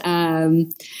 and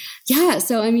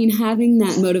so having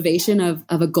that motivation of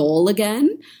a goal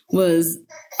again was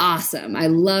awesome. I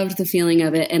loved the feeling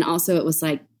of it, and also it was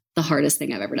like the hardest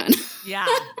thing I've ever done. Yeah.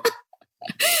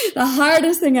 The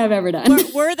hardest thing I've ever done.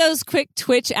 We're those quick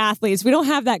twitch athletes. We don't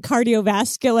have that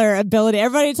cardiovascular ability.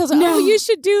 Everybody tells us, you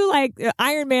should do like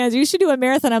Ironmans. You should do a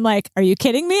marathon. I'm like, are you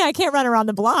kidding me? I can't run around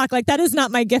the block. Like, that is not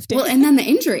my gifting. Well, and then the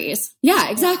injuries. Yeah,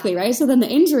 exactly. Right. So then the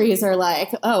injuries are like,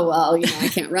 oh, well, I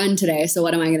can't run today. So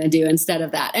what am I going to do instead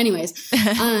of that? Anyways,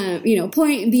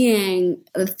 point being,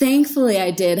 thankfully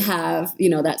I did have,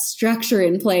 that structure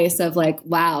in place of like,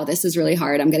 wow, this is really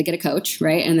hard. I'm going to get a coach.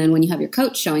 Right. And then when you have your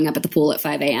coach showing up at the pool at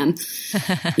 5 a.m.,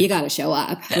 you got to show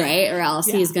up, right? Or else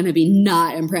he's going to be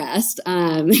not impressed.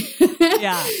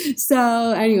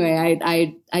 So anyway,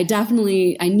 I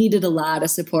definitely needed a lot of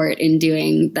support in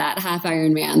doing that half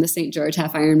Ironman, the St. George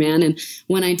half Ironman. And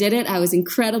when I did it, I was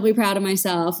incredibly proud of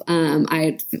myself.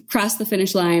 I crossed the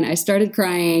finish line. I started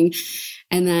crying.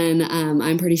 And then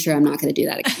I'm pretty sure I'm not going to do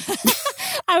that again.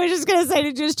 I was just going to say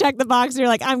to just check the box. And you're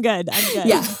like, I'm good.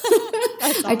 Yeah.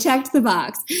 I checked the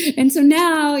box. And so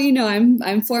now,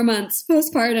 I'm 4 months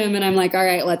postpartum, and I'm like, all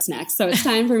right, what's next? So it's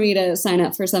time for me to sign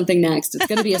up for something next. It's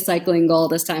going to be a cycling goal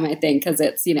this time, I think, because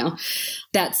it's,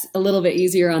 that's a little bit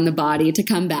easier on the body to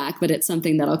come back, but it's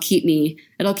something that'll keep me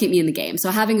in the game. So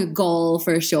having a goal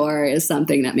for sure is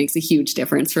something that makes a huge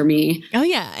difference for me. Oh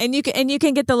yeah. And you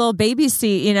can get the little baby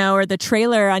seat, or the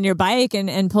trailer on your bike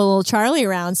and pull little Charlie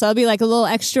around. So it'll be like a little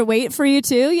extra weight for you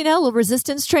too, a little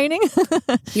resistance training.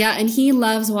 Yeah. And he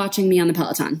loves watching me on the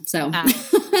Peloton. So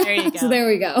there you go. So there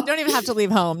we go. Don't even have to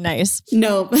leave home. Nice.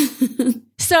 Nope.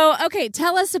 So, okay,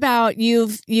 tell us about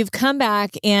you've come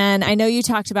back, and I know you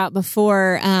talked about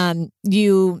before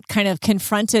you kind of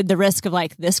confronted the risk of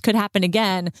like, this could happen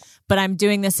again, but I'm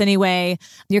doing this anyway.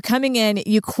 You're coming in,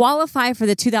 you qualify for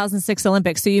the 2006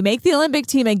 Olympics. So you make the Olympic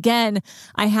team again.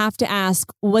 I have to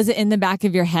ask, was it in the back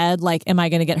of your head? Like, am I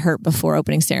going to get hurt before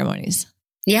opening ceremonies?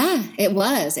 Yeah, it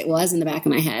was. It was in the back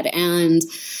of my head. And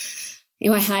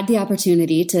I had the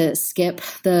opportunity to skip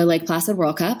the Lake Placid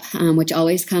World Cup, which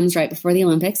always comes right before the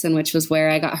Olympics, and which was where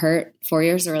I got hurt 4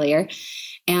 years earlier.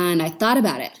 And I thought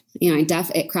about it.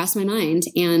 It crossed my mind.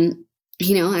 And,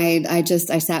 I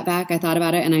sat back, I thought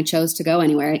about it, and I chose to go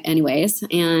anyways.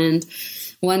 And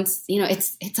once,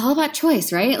 it's all about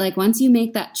choice, right? Like once you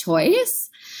make that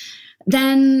choice,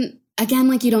 then again,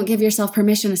 like you don't give yourself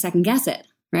permission to second guess it.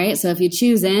 Right. So if you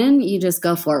choose in, you just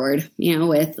go forward,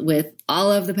 with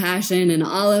all of the passion and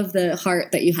all of the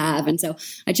heart that you have. And so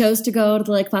I chose to go to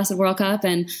the Lake Placid World Cup,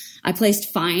 and I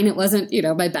placed fine. It wasn't,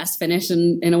 my best finish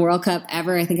in a World Cup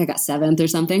ever. I think I got 7th or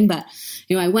something, but,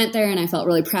 I went there and I felt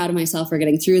really proud of myself for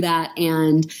getting through that.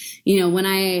 And, when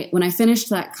I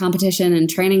finished that competition and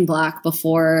training block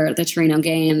before the Torino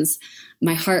Games,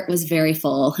 my heart was very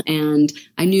full, and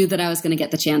I knew that I was going to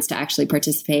get the chance to actually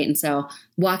participate. And so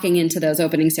walking into those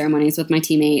opening ceremonies with my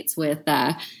teammates, with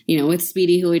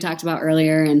Speedy, who we talked about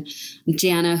earlier, and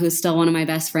Jana, who's still one of my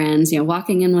best friends,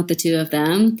 walking in with the two of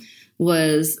them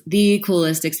was the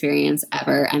coolest experience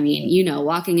ever. I mean,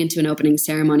 walking into an opening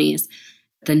ceremonies,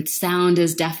 the sound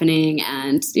is deafening,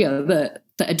 and,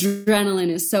 the the adrenaline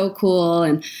is so cool.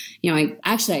 And, I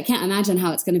can't imagine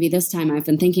how it's going to be this time. I've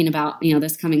been thinking about,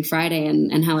 this coming Friday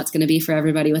and how it's going to be for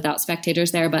everybody without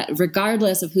spectators there. But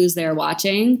regardless of who's there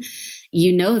watching,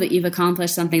 that you've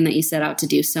accomplished something that you set out to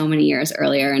do so many years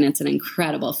earlier. And it's an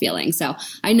incredible feeling. So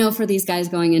I know for these guys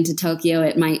going into Tokyo,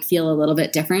 it might feel a little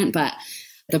bit different, but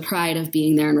the pride of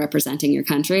being there and representing your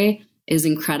country is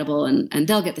incredible. And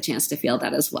they'll get the chance to feel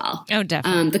that as well. Oh,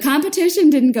 definitely. The competition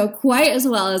didn't go quite as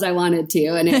well as I wanted to.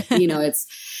 And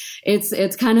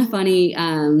it's kind of funny.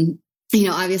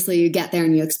 Obviously you get there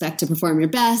and you expect to perform your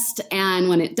best. And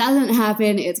when it doesn't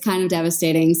happen, it's kind of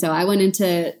devastating. So I went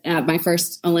into my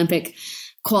first Olympic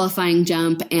qualifying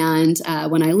jump. And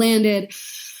when I landed,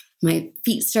 my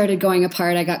feet started going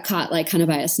apart. I got caught kind of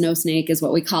by a snow snake is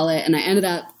what we call it. And I ended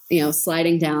up,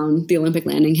 sliding down the Olympic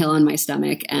landing hill on my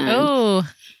stomach. And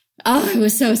it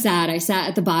was so sad. I sat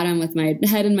at the bottom with my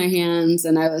head in my hands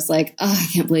and I was like, I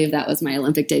can't believe that was my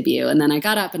Olympic debut. And then I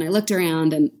got up and I looked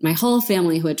around and my whole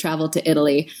family who had traveled to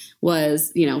Italy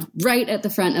was, right at the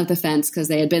front of the fence because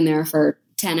they had been there for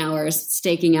 10 hours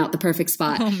staking out the perfect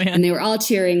spot. Oh, man. And they were all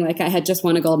cheering like I had just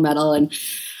won a gold medal. And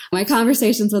my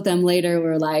conversations with them later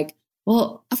were like,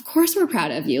 well, of course we're proud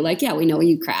of you. Like, yeah, we know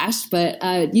you crashed, but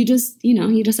you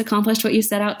just accomplished what you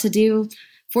set out to do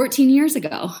 14 years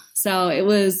ago. So it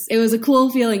was a cool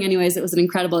feeling anyways. It was an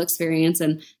incredible experience.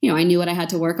 And, I knew what I had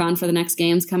to work on for the next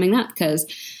games coming up because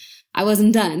I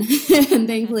wasn't done. And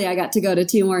thankfully I got to go to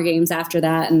 2 more games after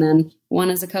that and then one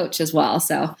as a coach as well.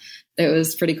 So it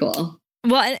was pretty cool.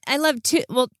 Well, I love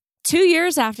 2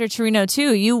 years after Torino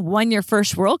 2, you won your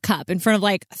first World Cup in front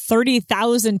of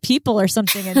 30,000 people or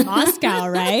something in Moscow,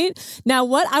 right? Now, I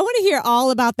want to hear all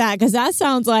about that because that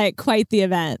sounds like quite the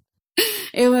event.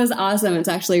 It was awesome. It's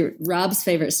actually Rob's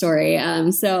favorite story.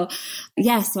 So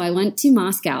I went to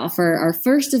Moscow for our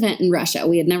first event in Russia.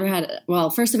 We had never had,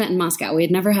 first event in Moscow. We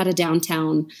had never had a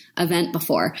downtown event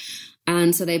before.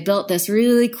 And so they built this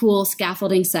really cool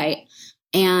scaffolding site.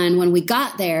 And when we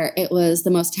got there, it was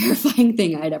the most terrifying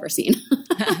thing I'd ever seen.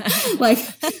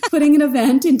 Putting an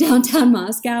event in downtown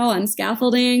Moscow on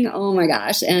scaffolding. Oh my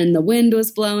gosh. And the wind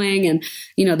was blowing and,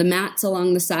 the mats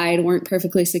along the side weren't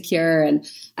perfectly secure. And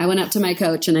I went up to my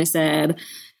coach and I said,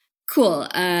 cool,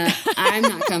 I'm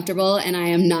not comfortable and I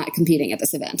am not competing at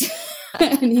this event.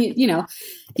 And he,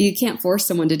 you can't force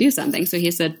someone to do something. So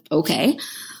he said, okay.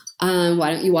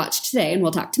 Why don't you watch today and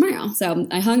we'll talk tomorrow? So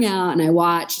I hung out and I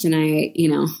watched and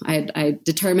I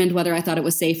determined whether I thought it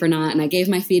was safe or not. And I gave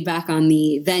my feedback on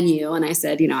the venue. And I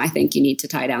said, I think you need to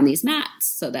tie down these mats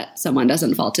so that someone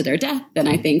doesn't fall to their death. And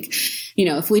I think,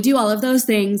 if we do all of those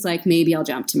things, maybe I'll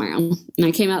jump tomorrow. And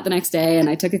I came out the next day and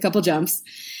I took a couple jumps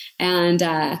and,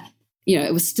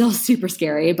 it was still super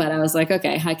scary, but I was like,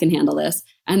 okay, I can handle this.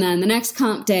 And then the next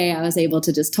comp day, I was able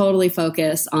to just totally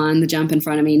focus on the jump in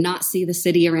front of me, not see the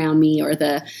city around me or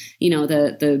the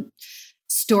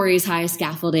stories high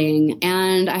scaffolding.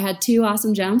 And I had 2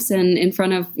 awesome jumps and in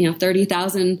front of,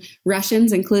 30,000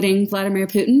 Russians, including Vladimir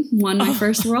Putin, won my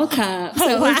first World Cup. So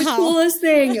it was the coolest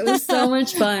thing. It was so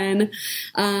much fun.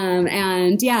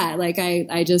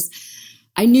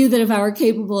 I knew that if I were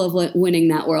capable of winning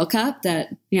that World Cup,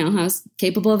 that, I was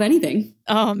capable of anything.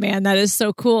 Oh, man, that is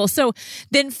so cool. So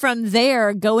then from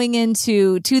there, going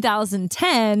into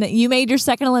 2010, you made your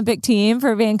second Olympic team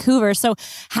for Vancouver. So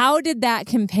how did that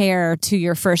compare to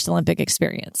your first Olympic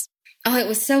experience? Oh, it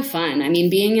was so fun. I mean,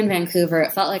 being in Vancouver,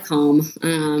 it felt like home.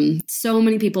 So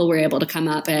many people were able to come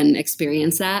up and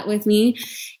experience that with me,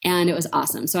 and it was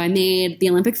awesome. So I made the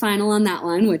Olympic final on that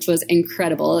one, which was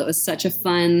incredible. It was such a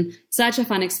fun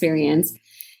experience.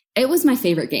 It was my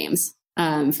favorite games,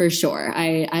 for sure.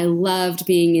 I loved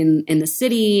being in the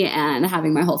city and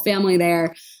having my whole family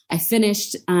there. I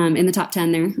finished in the top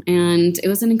 10 there, and it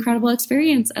was an incredible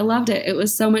experience. I loved it. It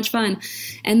was so much fun.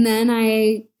 And then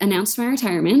I announced my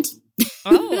retirement.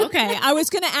 Oh, okay. I was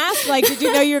going to ask, did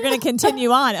you know you were going to continue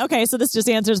on? Okay, so this just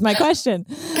answers my question.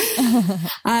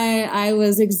 I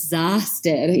was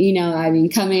exhausted,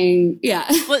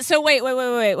 yeah. Well, so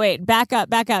wait. Back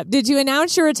up. Did you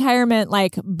announce your retirement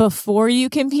before you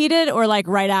competed or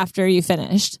right after you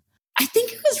finished? I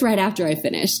think it was right after I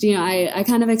finished. I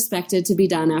kind of expected to be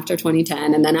done after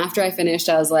 2010. And then after I finished,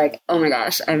 I was like, oh my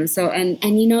gosh, I'm so, and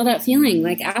that feeling,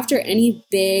 after any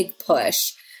big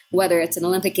push, whether it's an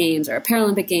Olympic Games or a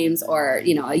Paralympic Games or,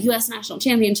 a U.S. National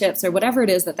Championships or whatever it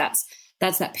is that's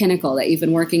that pinnacle that you've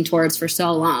been working towards for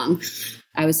so long.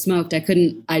 I was smoked. I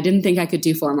didn't think I could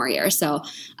do 4 more years. So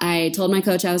I told my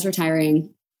coach I was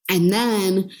retiring. And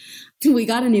then we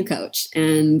got a new coach.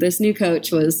 And this new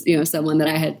coach was, someone that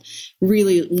I had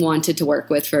really wanted to work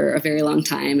with for a very long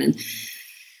time. And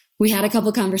we had a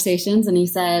couple conversations and he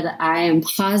said, I am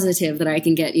positive that I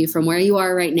can get you from where you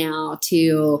are right now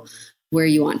to where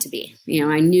you want to be.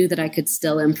 I knew that I could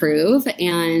still improve.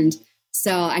 And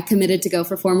so I committed to go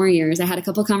for 4 more years. I had a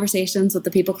couple conversations with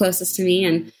the people closest to me,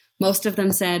 and most of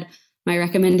them said, my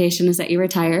recommendation is that you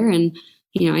retire. And,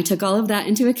 I took all of that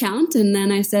into account. And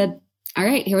then I said, all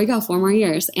right, here we go, 4 more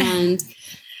years. And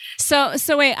so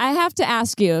wait, I have to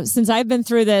ask you, since I've been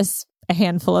through this a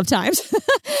handful of times.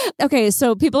 Okay,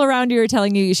 so people around you are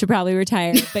telling you should probably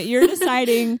retire, but you're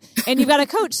deciding, and you've got a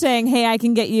coach saying, hey, I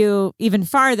can get you even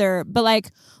farther. But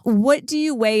like, what do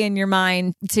you weigh in your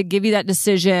mind to give you that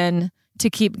decision to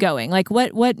keep going? Like,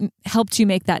 what helped you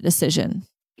make that decision?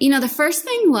 The first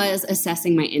thing was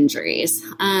assessing my injuries.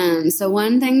 So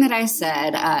one thing that I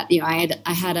said, I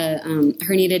had a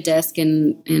herniated disc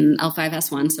in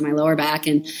L5S1, so my lower back,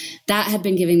 and that had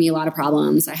been giving me a lot of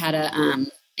problems. I had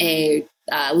a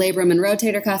labrum and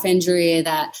rotator cuff injury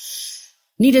that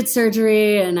needed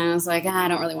surgery. And I was like, I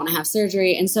don't really want to have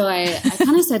surgery. And so I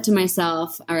kind of said to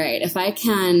myself, all right, if I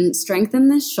can strengthen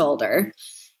this shoulder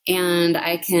and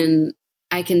I can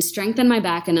strengthen my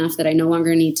back enough that I no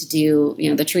longer need to do,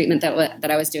 the treatment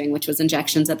that I was doing, which was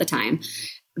injections at the time,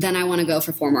 then I want to go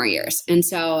for 4 more years. And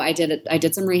so I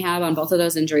did some rehab on both of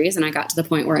those injuries. And I got to the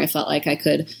point where I felt like I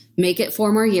could make it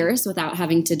 4 more years without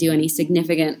having to do any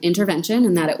significant intervention,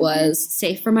 and that it was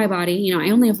safe for my body.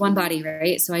 I only have one body,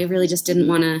 right? So I really just didn't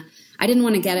want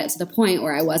to get it to the point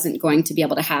where I wasn't going to be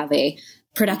able to have a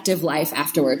productive life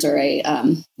afterwards, or a,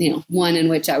 one in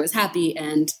which I was happy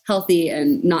and healthy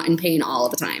and not in pain all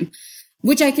the time.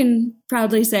 Which I can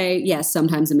proudly say, yes,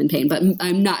 sometimes I'm in pain, but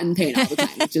I'm not in pain all the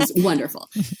time, which is wonderful.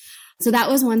 So that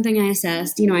was one thing I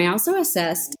assessed. I also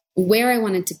assessed where I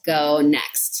wanted to go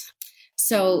next.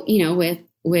 So,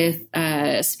 with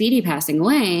Speedy passing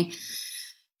away.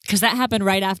 Because that happened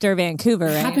right after Vancouver,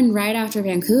 right? It happened right after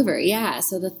Vancouver, yeah.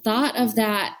 So the thought of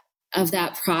that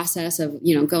process of,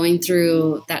 going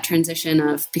through that transition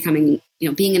of becoming,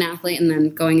 being an athlete and then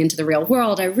going into the real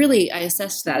world, I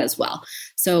assessed that as well.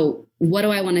 So what do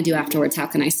I want to do afterwards? How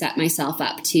can I set myself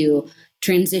up to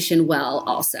transition well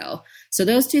also? So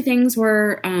those 2 things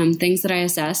were things that I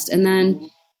assessed. And then,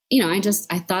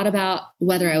 I thought about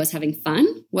whether I was having fun,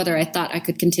 whether I thought I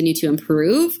could continue to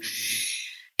improve.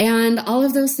 And all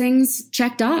of those things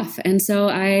checked off. And so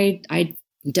I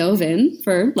dove in,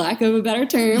 for lack of a better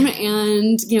term,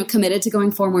 and, committed to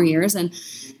going 4 more years. And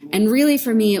really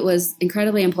for me, it was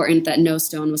incredibly important that no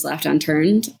stone was left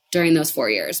unturned during those 4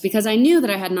 years, because I knew that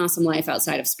I had an awesome life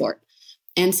outside of sport.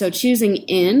 And so choosing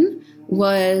in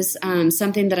was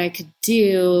something that I could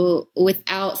do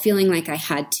without feeling like I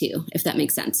had to, if that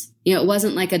makes sense. It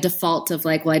wasn't like a default of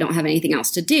like, well, I don't have anything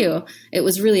else to do. It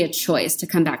was really a choice to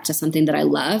come back to something that I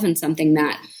love and something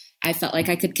that I felt like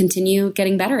I could continue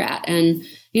getting better at. And,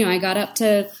 I got up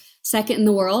to second in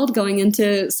the world going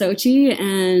into Sochi,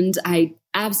 and I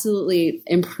absolutely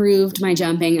improved my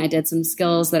jumping. I did some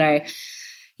skills that I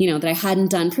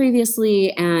hadn't done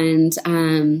previously. And,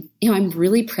 I'm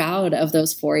really proud of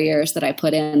those 4 years that I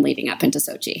put in leading up into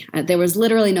Sochi. There was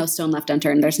literally no stone left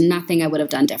unturned. There's nothing I would have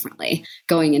done differently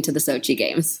going into the Sochi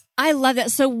games. I love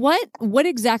that. So what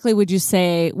exactly would you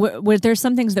say, were there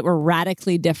some things that were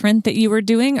radically different that you were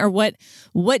doing, or what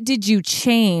did you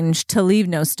change to leave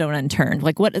no stone unturned?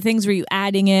 Like, what things were you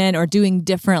adding in or doing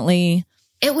differently?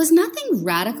 It was nothing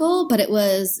radical, but it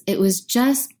was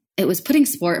putting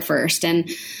sport first. And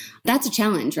that's a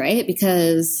challenge, right?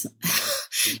 Because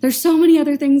there's so many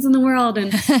other things in the world.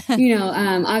 And,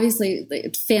 obviously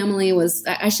family was,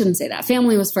 I shouldn't say that.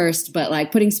 Family was first, but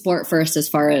like putting sport first as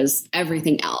far as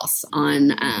everything else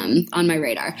on my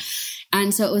radar.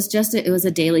 And so it was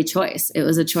a daily choice. It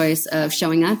was a choice of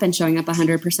showing up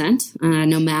 100%,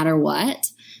 no matter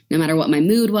what my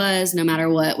mood was, no matter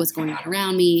what was going on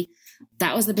around me.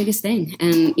 That was the biggest thing.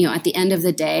 And, at the end of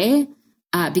the day,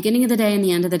 beginning of the day and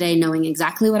the end of the day, knowing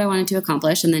exactly what I wanted to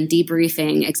accomplish, and then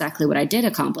debriefing exactly what I did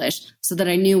accomplish so that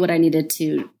I knew what I needed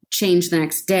to change the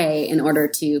next day in order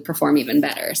to perform even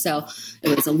better. So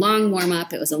it was a long warm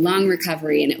up. It was a long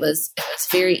recovery, and it was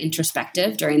very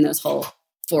introspective during those whole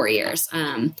 4 years.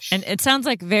 And it sounds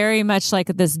like very much like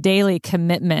this daily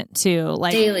commitment to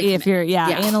like, if you're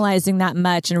analyzing that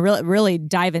much and really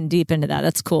diving deep into that.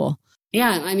 That's cool.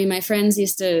 Yeah. I mean, my friends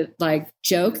used to like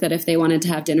joke that if they wanted to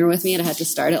have dinner with me, it had to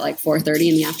start at like 4:30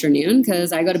 in the afternoon,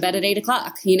 because I go to bed at 8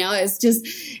 o'clock.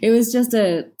 It was just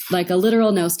a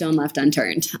literal no stone left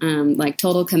unturned, like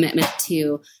total commitment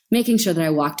to making sure that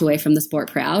I walked away from the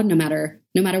sport proud, no matter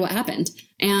what happened.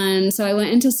 And so I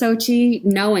went into Sochi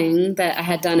knowing that I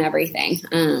had done everything,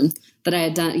 that I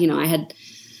had done,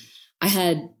 I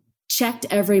had checked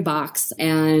every box,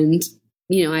 and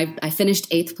I finished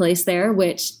 8th place there,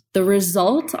 which the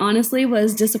result honestly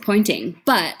was disappointing.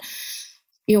 But,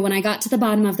 when I got to the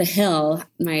bottom of the hill,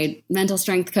 my mental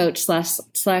strength coach slash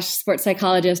sports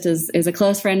psychologist is a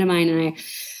close friend of mine. And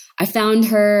I found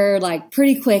her like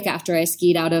pretty quick after I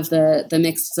skied out of the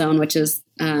mixed zone, which is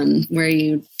where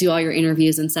you do all your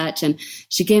interviews and such. And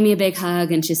she gave me a big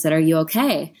hug and she said, "Are you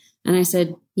okay?" And I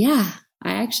said, "Yeah,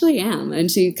 I actually am." And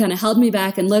she kind of held me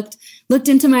back and looked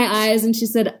into my eyes and she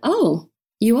said, "Oh,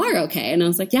 you are okay." And I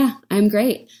was like, "Yeah, I'm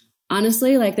great."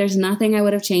 Honestly, like there's nothing I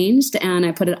would have changed, and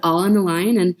I put it all on the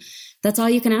line, and that's all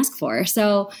you can ask for.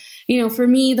 So, for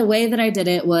me, the way that I did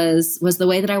it was the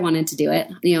way that I wanted to do it.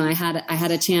 I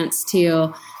had a chance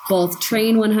to both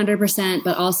train 100%,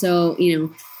 but also,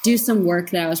 do some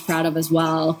work that I was proud of as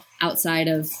well outside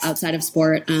of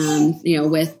sport,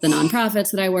 with the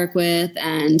nonprofits that I work with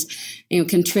and,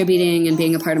 contributing and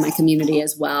being a part of my community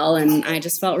as well. And I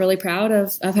just felt really proud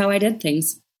of how I did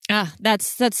things.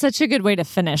 That's such a good way to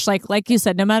finish. Like you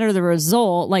said, no matter the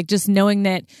result, like just knowing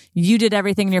that you did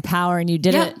everything in your power and you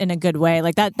did it in a good way,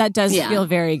 like that does feel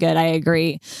very good. I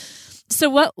agree. So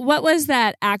what was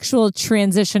that actual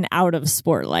transition out of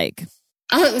sport like?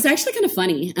 Oh, it was actually kind of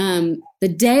funny. The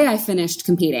day I finished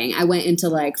competing, I went into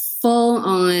like full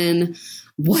on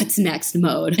what's next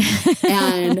mode.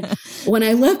 And when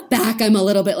I look back, I'm a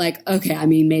little bit like, okay, I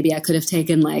mean, maybe I could have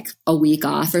taken like a week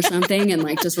off or something and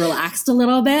like just relaxed a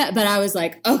little bit. But I was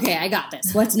like, okay, I got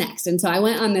this. What's next? And so I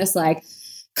went on this like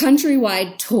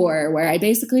countrywide tour where I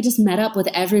basically just met up with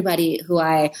everybody who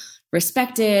I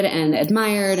respected and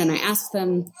admired. And I asked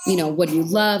them, what do you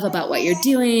love about what you're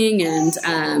doing?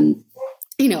 And,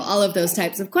 all of those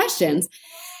types of questions.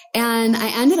 And I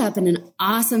ended up in an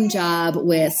awesome job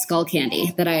with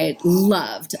Skullcandy that I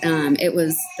loved. It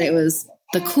was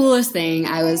the coolest thing.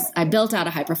 I built out a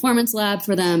high performance lab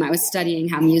for them. I was studying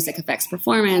how music affects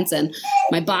performance, and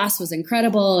my boss was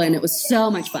incredible, and it was so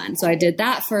much fun. So I did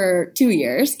that for 2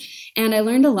 years, and I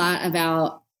learned a lot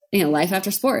about, life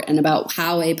after sport and about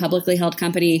how a publicly held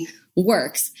company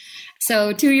works.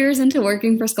 So 2 years into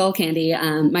working for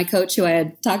Skullcandy, my coach, who I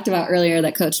had talked about earlier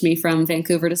that coached me from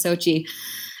Vancouver to Sochi,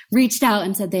 reached out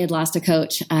and said they had lost a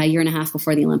coach a year and a half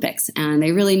before the Olympics. And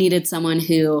they really needed someone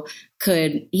who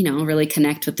could, really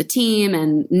connect with the team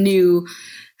and knew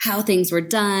how things were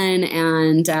done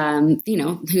and,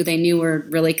 who they knew were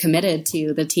really committed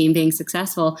to the team being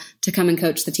successful to come and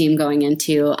coach the team going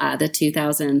into the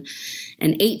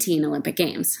 2018 Olympic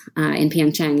Games in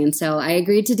Pyeongchang. And so I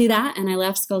agreed to do that, and I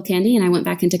left Skullcandy and I went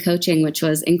back into coaching, which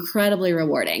was incredibly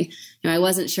rewarding. I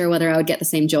wasn't sure whether I would get the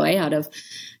same joy out of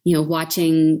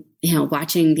watching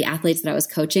the athletes that I was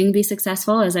coaching be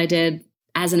successful as I did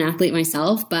as an athlete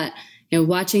myself. But,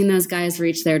 watching those guys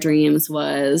reach their dreams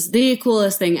was the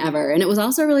coolest thing ever. And it was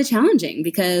also really challenging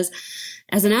because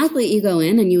as an athlete, you go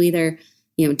in and you either,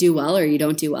 do well or you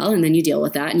don't do well, and then you deal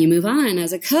with that and you move on.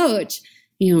 As a coach,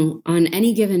 on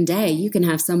any given day, you can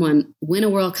have someone win a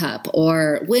World Cup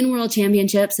or win world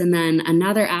championships, and then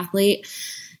another athlete,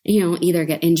 either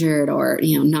get injured or,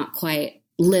 not quite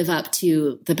live up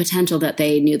to the potential that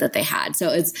they knew that they had. So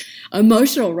it's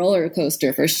emotional roller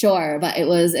coaster for sure, but it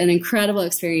was an incredible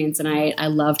experience, and I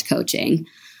loved coaching.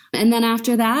 And then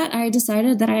after that, I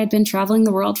decided that I had been traveling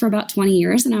the world for about 20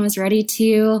 years and I was ready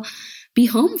to be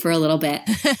home for a little bit.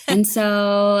 And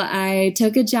so I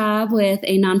took a job with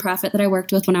a nonprofit that I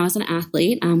worked with when I was an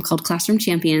athlete called Classroom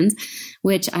Champions,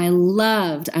 which I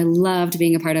loved. I loved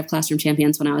being a part of Classroom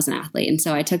Champions when I was an athlete. And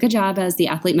so I took a job as the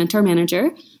athlete mentor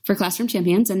manager for Classroom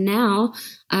Champions. And now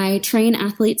I train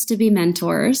athletes to be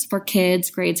mentors for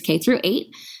kids grades K through 8.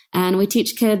 And we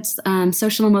teach kids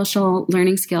social emotional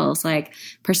learning skills like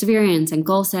perseverance and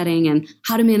goal setting and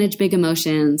how to manage big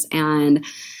emotions. And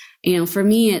for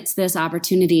me, it's this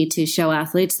opportunity to show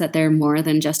athletes that they're more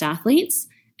than just athletes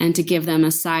and to give them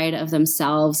a side of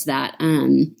themselves that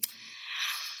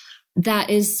that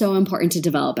is so important to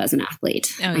develop as an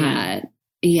athlete. Oh,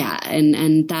 yeah.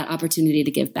 And that opportunity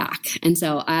to give back. And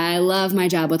so I love my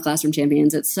job with Classroom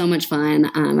Champions. It's so much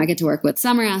fun. I get to work with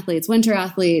summer athletes, winter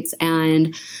athletes,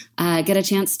 and get a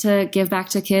chance to give back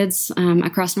to kids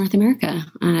across North America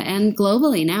and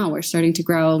globally. Now we're starting to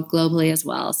grow globally as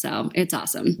well. So it's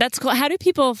awesome. That's cool. How do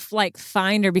people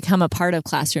find or become a part of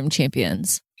Classroom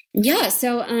Champions? Yeah.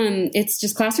 So it's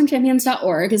just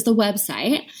classroomchampions.org is the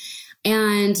website.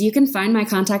 And you can find my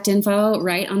contact info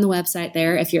right on the website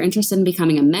there. If you're interested in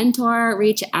becoming a mentor,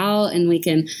 reach out and we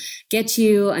can get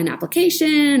you an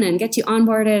application and get you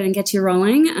onboarded and get you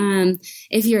rolling.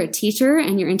 If you're a teacher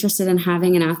and you're interested in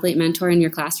having an athlete mentor in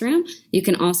your classroom, you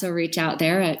can also reach out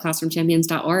there at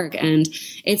classroomchampions.org. And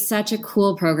it's such a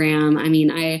cool program. I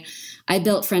mean, I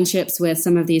built friendships with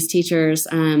some of these teachers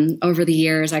over the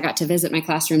years. I got to visit my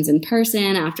classrooms in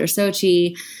person after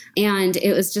Sochi. And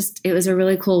it was a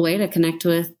really cool way to connect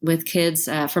with kids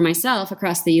for myself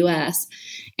across the U.S.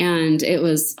 And it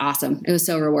was awesome. It was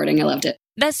so rewarding. I loved it.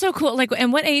 That's so cool. Like,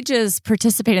 and what ages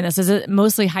participate in this? Is it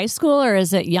mostly high school or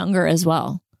is it younger as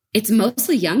well? It's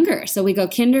mostly younger. So we go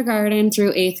kindergarten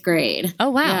through 8th grade. Oh,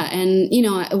 wow. Yeah, and,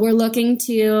 we're looking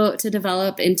to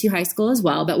develop into high school as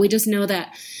well. But we just know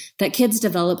that kids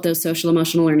develop those social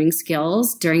emotional learning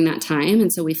skills during that time.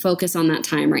 And so we focus on that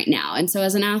time right now. And so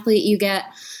as an athlete, you get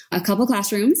a couple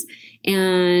classrooms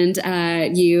and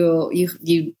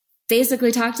you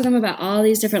basically talk to them about all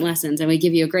these different lessons. And we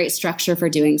give you a great structure for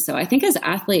doing so. I think as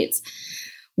athletes,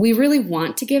 we really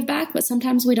want to give back, but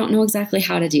sometimes we don't know exactly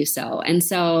how to do so. And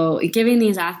so giving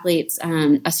these athletes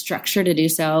a structure to do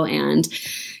so and,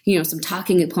 some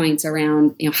talking points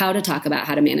around, how to talk about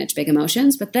how to manage big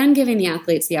emotions, but then giving the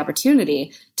athletes the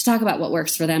opportunity to talk about what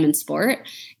works for them in sport.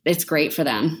 It's great for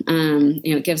them.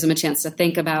 It gives them a chance to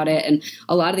think about it. And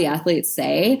a lot of the athletes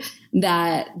say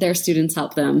that their students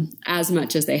help them as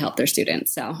much as they help their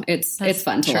students. So it's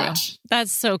fun to watch.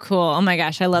 That's so cool. Oh my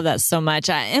gosh. I love that so much.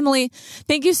 Emily,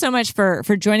 thank you so much for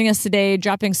joining us today,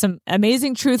 dropping some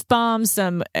amazing truth bombs,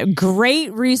 some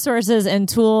great resources and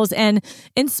tools, and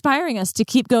inspiring us to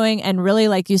keep going and really,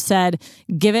 like you said,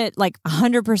 give it like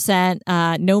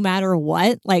 100%, no matter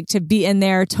what, like to be in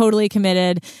there totally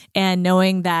committed and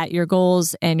knowing that your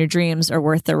goals and your dreams are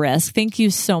worth the risk. Thank you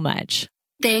so much.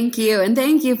 Thank you. And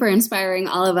thank you for inspiring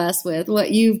all of us with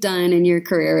what you've done in your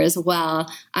career as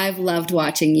well. I've loved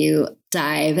watching you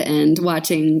dive and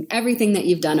watching everything that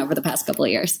you've done over the past couple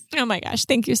of years. Oh my gosh.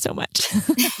 Thank you so much.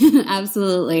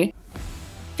 Absolutely.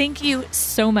 Thank you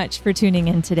so much for tuning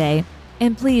in today.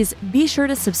 And please be sure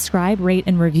to subscribe, rate,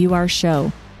 and review our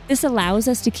show. This allows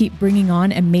us to keep bringing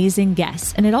on amazing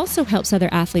guests, and it also helps other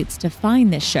athletes to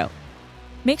find this show.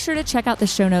 Make sure to check out the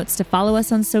show notes to follow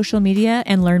us on social media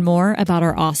and learn more about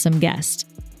our awesome guest.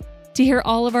 To hear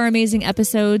all of our amazing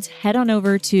episodes, head on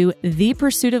over to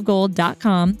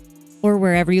thepursuitofgold.com or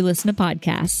wherever you listen to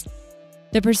podcasts.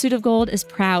 The Pursuit of Gold is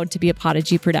proud to be a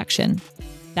Podigy production.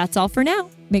 That's all for now.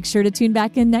 Make sure to tune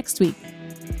back in next week.